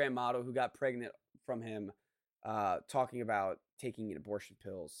Instagram model who got pregnant from him, talking about taking abortion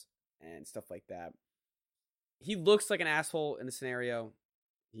pills and stuff like that. He looks like an asshole in the scenario.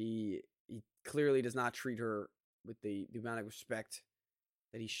 He clearly does not treat her with the amount of respect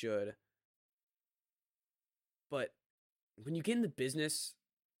that he should. But when you get in the business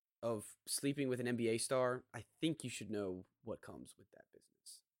of sleeping with an NBA star, I think you should know what comes with that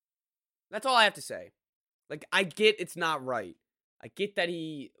business. That's all I have to say. Like, I get it's not right. I get that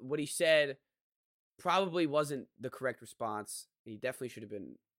what he said probably wasn't the correct response. He definitely should have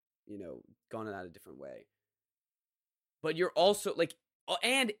been, gone out a different way. But you're also, like,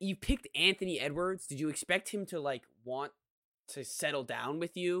 and you picked Anthony Edwards. Did you expect him to, like, want to settle down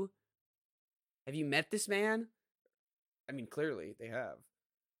with you? Have you met this man? I mean, clearly they have.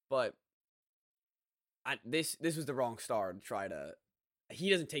 But this was the wrong star to try to... He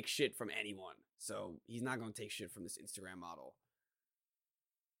doesn't take shit from anyone. So he's not going to take shit from this Instagram model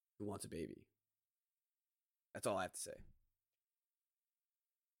who wants a baby. That's all I have to say.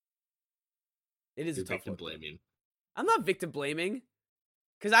 It is a tough victim blaming. I'm not victim blaming,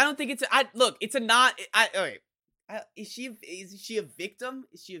 because I don't think it's. It's a not. Okay. Is she a victim?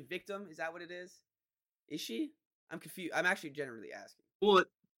 Is she a victim? Is that what it is? Is she? I'm confused. I'm actually generally asking. Well,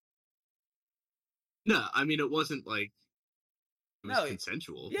 no. I mean, it wasn't like it was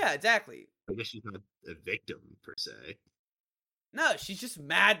consensual. Yeah, exactly. I guess she's not a victim per se. No, she's just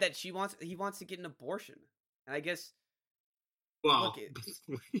mad that he wants to get an abortion, and I guess. Well,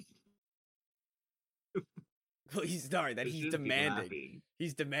 well, he's demanding.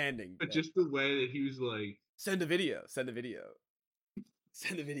 He's demanding. But just the way that he was like, send a video.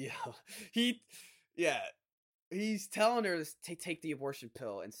 He's telling her to take the abortion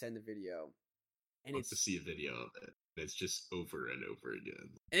pill and send the video. And it's to see a video of it. It's just over and over again.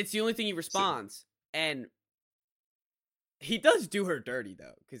 And it's the only thing he responds. And he does do her dirty,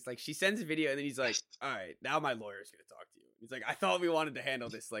 though. Because, like, she sends a video, and then he's like, all right, now my lawyer's going to talk to you. He's like, I thought we wanted to handle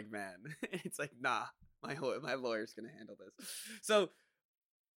this like man. It's like, nah, my lawyer's going to handle this. So,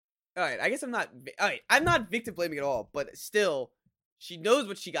 all right, I guess I'm not victim blaming at all. But still, she knows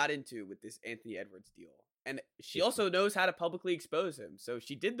what she got into with this Anthony Edwards deal. And she also knows how to publicly expose him. So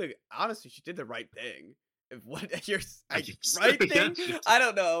she did the right thing. Right thing? Yeah. I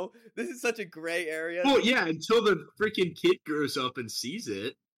don't know. This is such a gray area. Well, yeah, until the freaking kid grows up and sees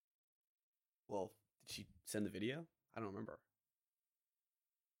it. Well, did she send the video? I don't remember.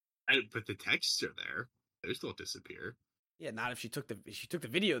 But the texts are there. Those don't disappear. Yeah, not if she took the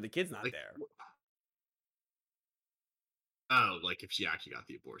video. The kid's not there. Oh, like if she actually got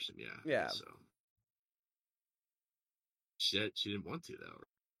the abortion, yeah. Yeah. So she didn't want to though.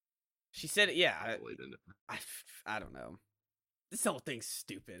 She said, "Yeah, I don't know. This whole thing's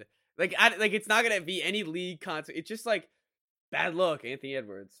stupid. Like, it's not gonna be any league concert. It's just like bad luck, Anthony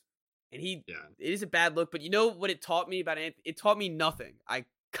Edwards, and it is a bad look. But you know what it taught me about Anthony? It taught me nothing. I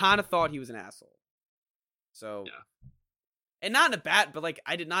kind of thought he was an asshole. So, yeah, and not in a bad, but like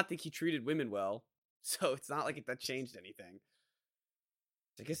I did not think he treated women well. So it's not like that changed anything.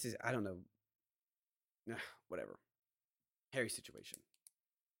 I guess I don't know. Whatever. Hairy situation.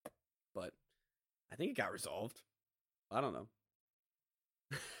 But I think it got resolved. I don't know.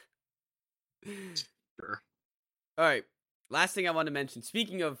 Sure. All right. Last thing I want to mention.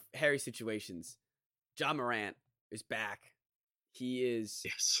 Speaking of hairy situations, Ja Morant is back. He is.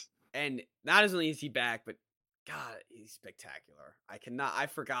 Yes. And not only is he back, but God, he's spectacular. I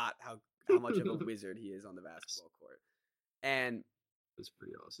forgot how much of a wizard he is on the basketball court. And it's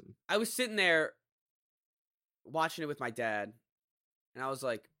pretty awesome. I was sitting there watching it with my dad, and I was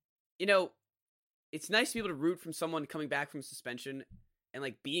like, it's nice to be able to root from someone coming back from suspension and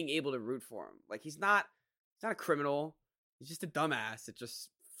like being able to root for him. Like he's not a criminal. He's just a dumbass that just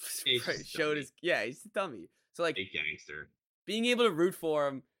showed his he's a dummy. So like A gangster. being able to root for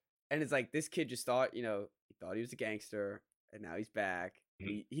him, and it's like this kid just thought, he thought he was a gangster, and now he's back.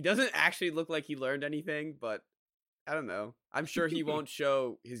 And he doesn't actually look like he learned anything, but I don't know. I'm sure he won't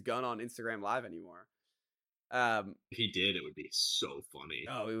show his gun on Instagram Live anymore. If he did, it would be so funny.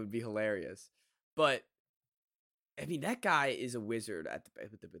 Oh, it would be hilarious. But I mean, that guy is a wizard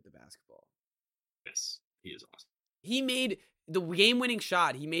with the basketball. Yes, he is awesome. He made the game-winning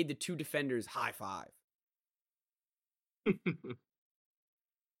shot. He made the two defenders high five.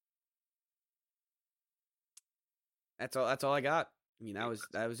 That's all I got. I mean,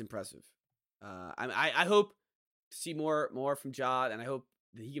 that was impressive. I hope to see more from Ja, and I hope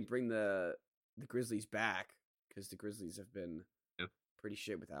that he can bring the Grizzlies back, because the Grizzlies have been pretty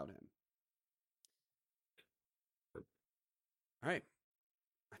shit without him. All right,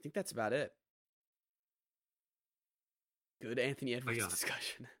 I think that's about it. Good Anthony Edwards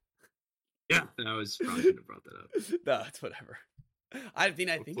discussion. Yeah, I was probably should have brought that up. No, it's whatever. I think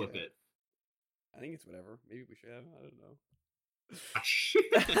Flip it. I think it's whatever. Maybe we should have. I don't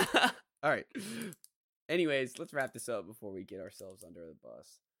know. All right. Anyways, let's wrap this up before we get ourselves under the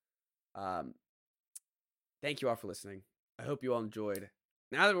bus. Thank you all for listening. I hope you all enjoyed.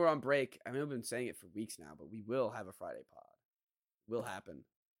 Now that we're on break, I mean, I've been saying it for weeks now, but we will have a Friday pod. Will happen.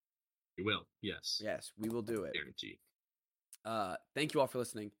 You will. Yes. Yes, we will do it. Guaranteed. Thank you all for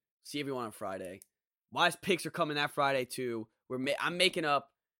listening. See everyone on Friday. Wise picks are coming that Friday too. I'm making up.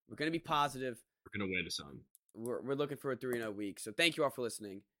 We're gonna be positive. We're gonna win some. We're looking for a 3-0 week. So thank you all for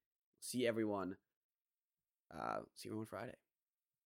listening. See everyone. See you on Friday.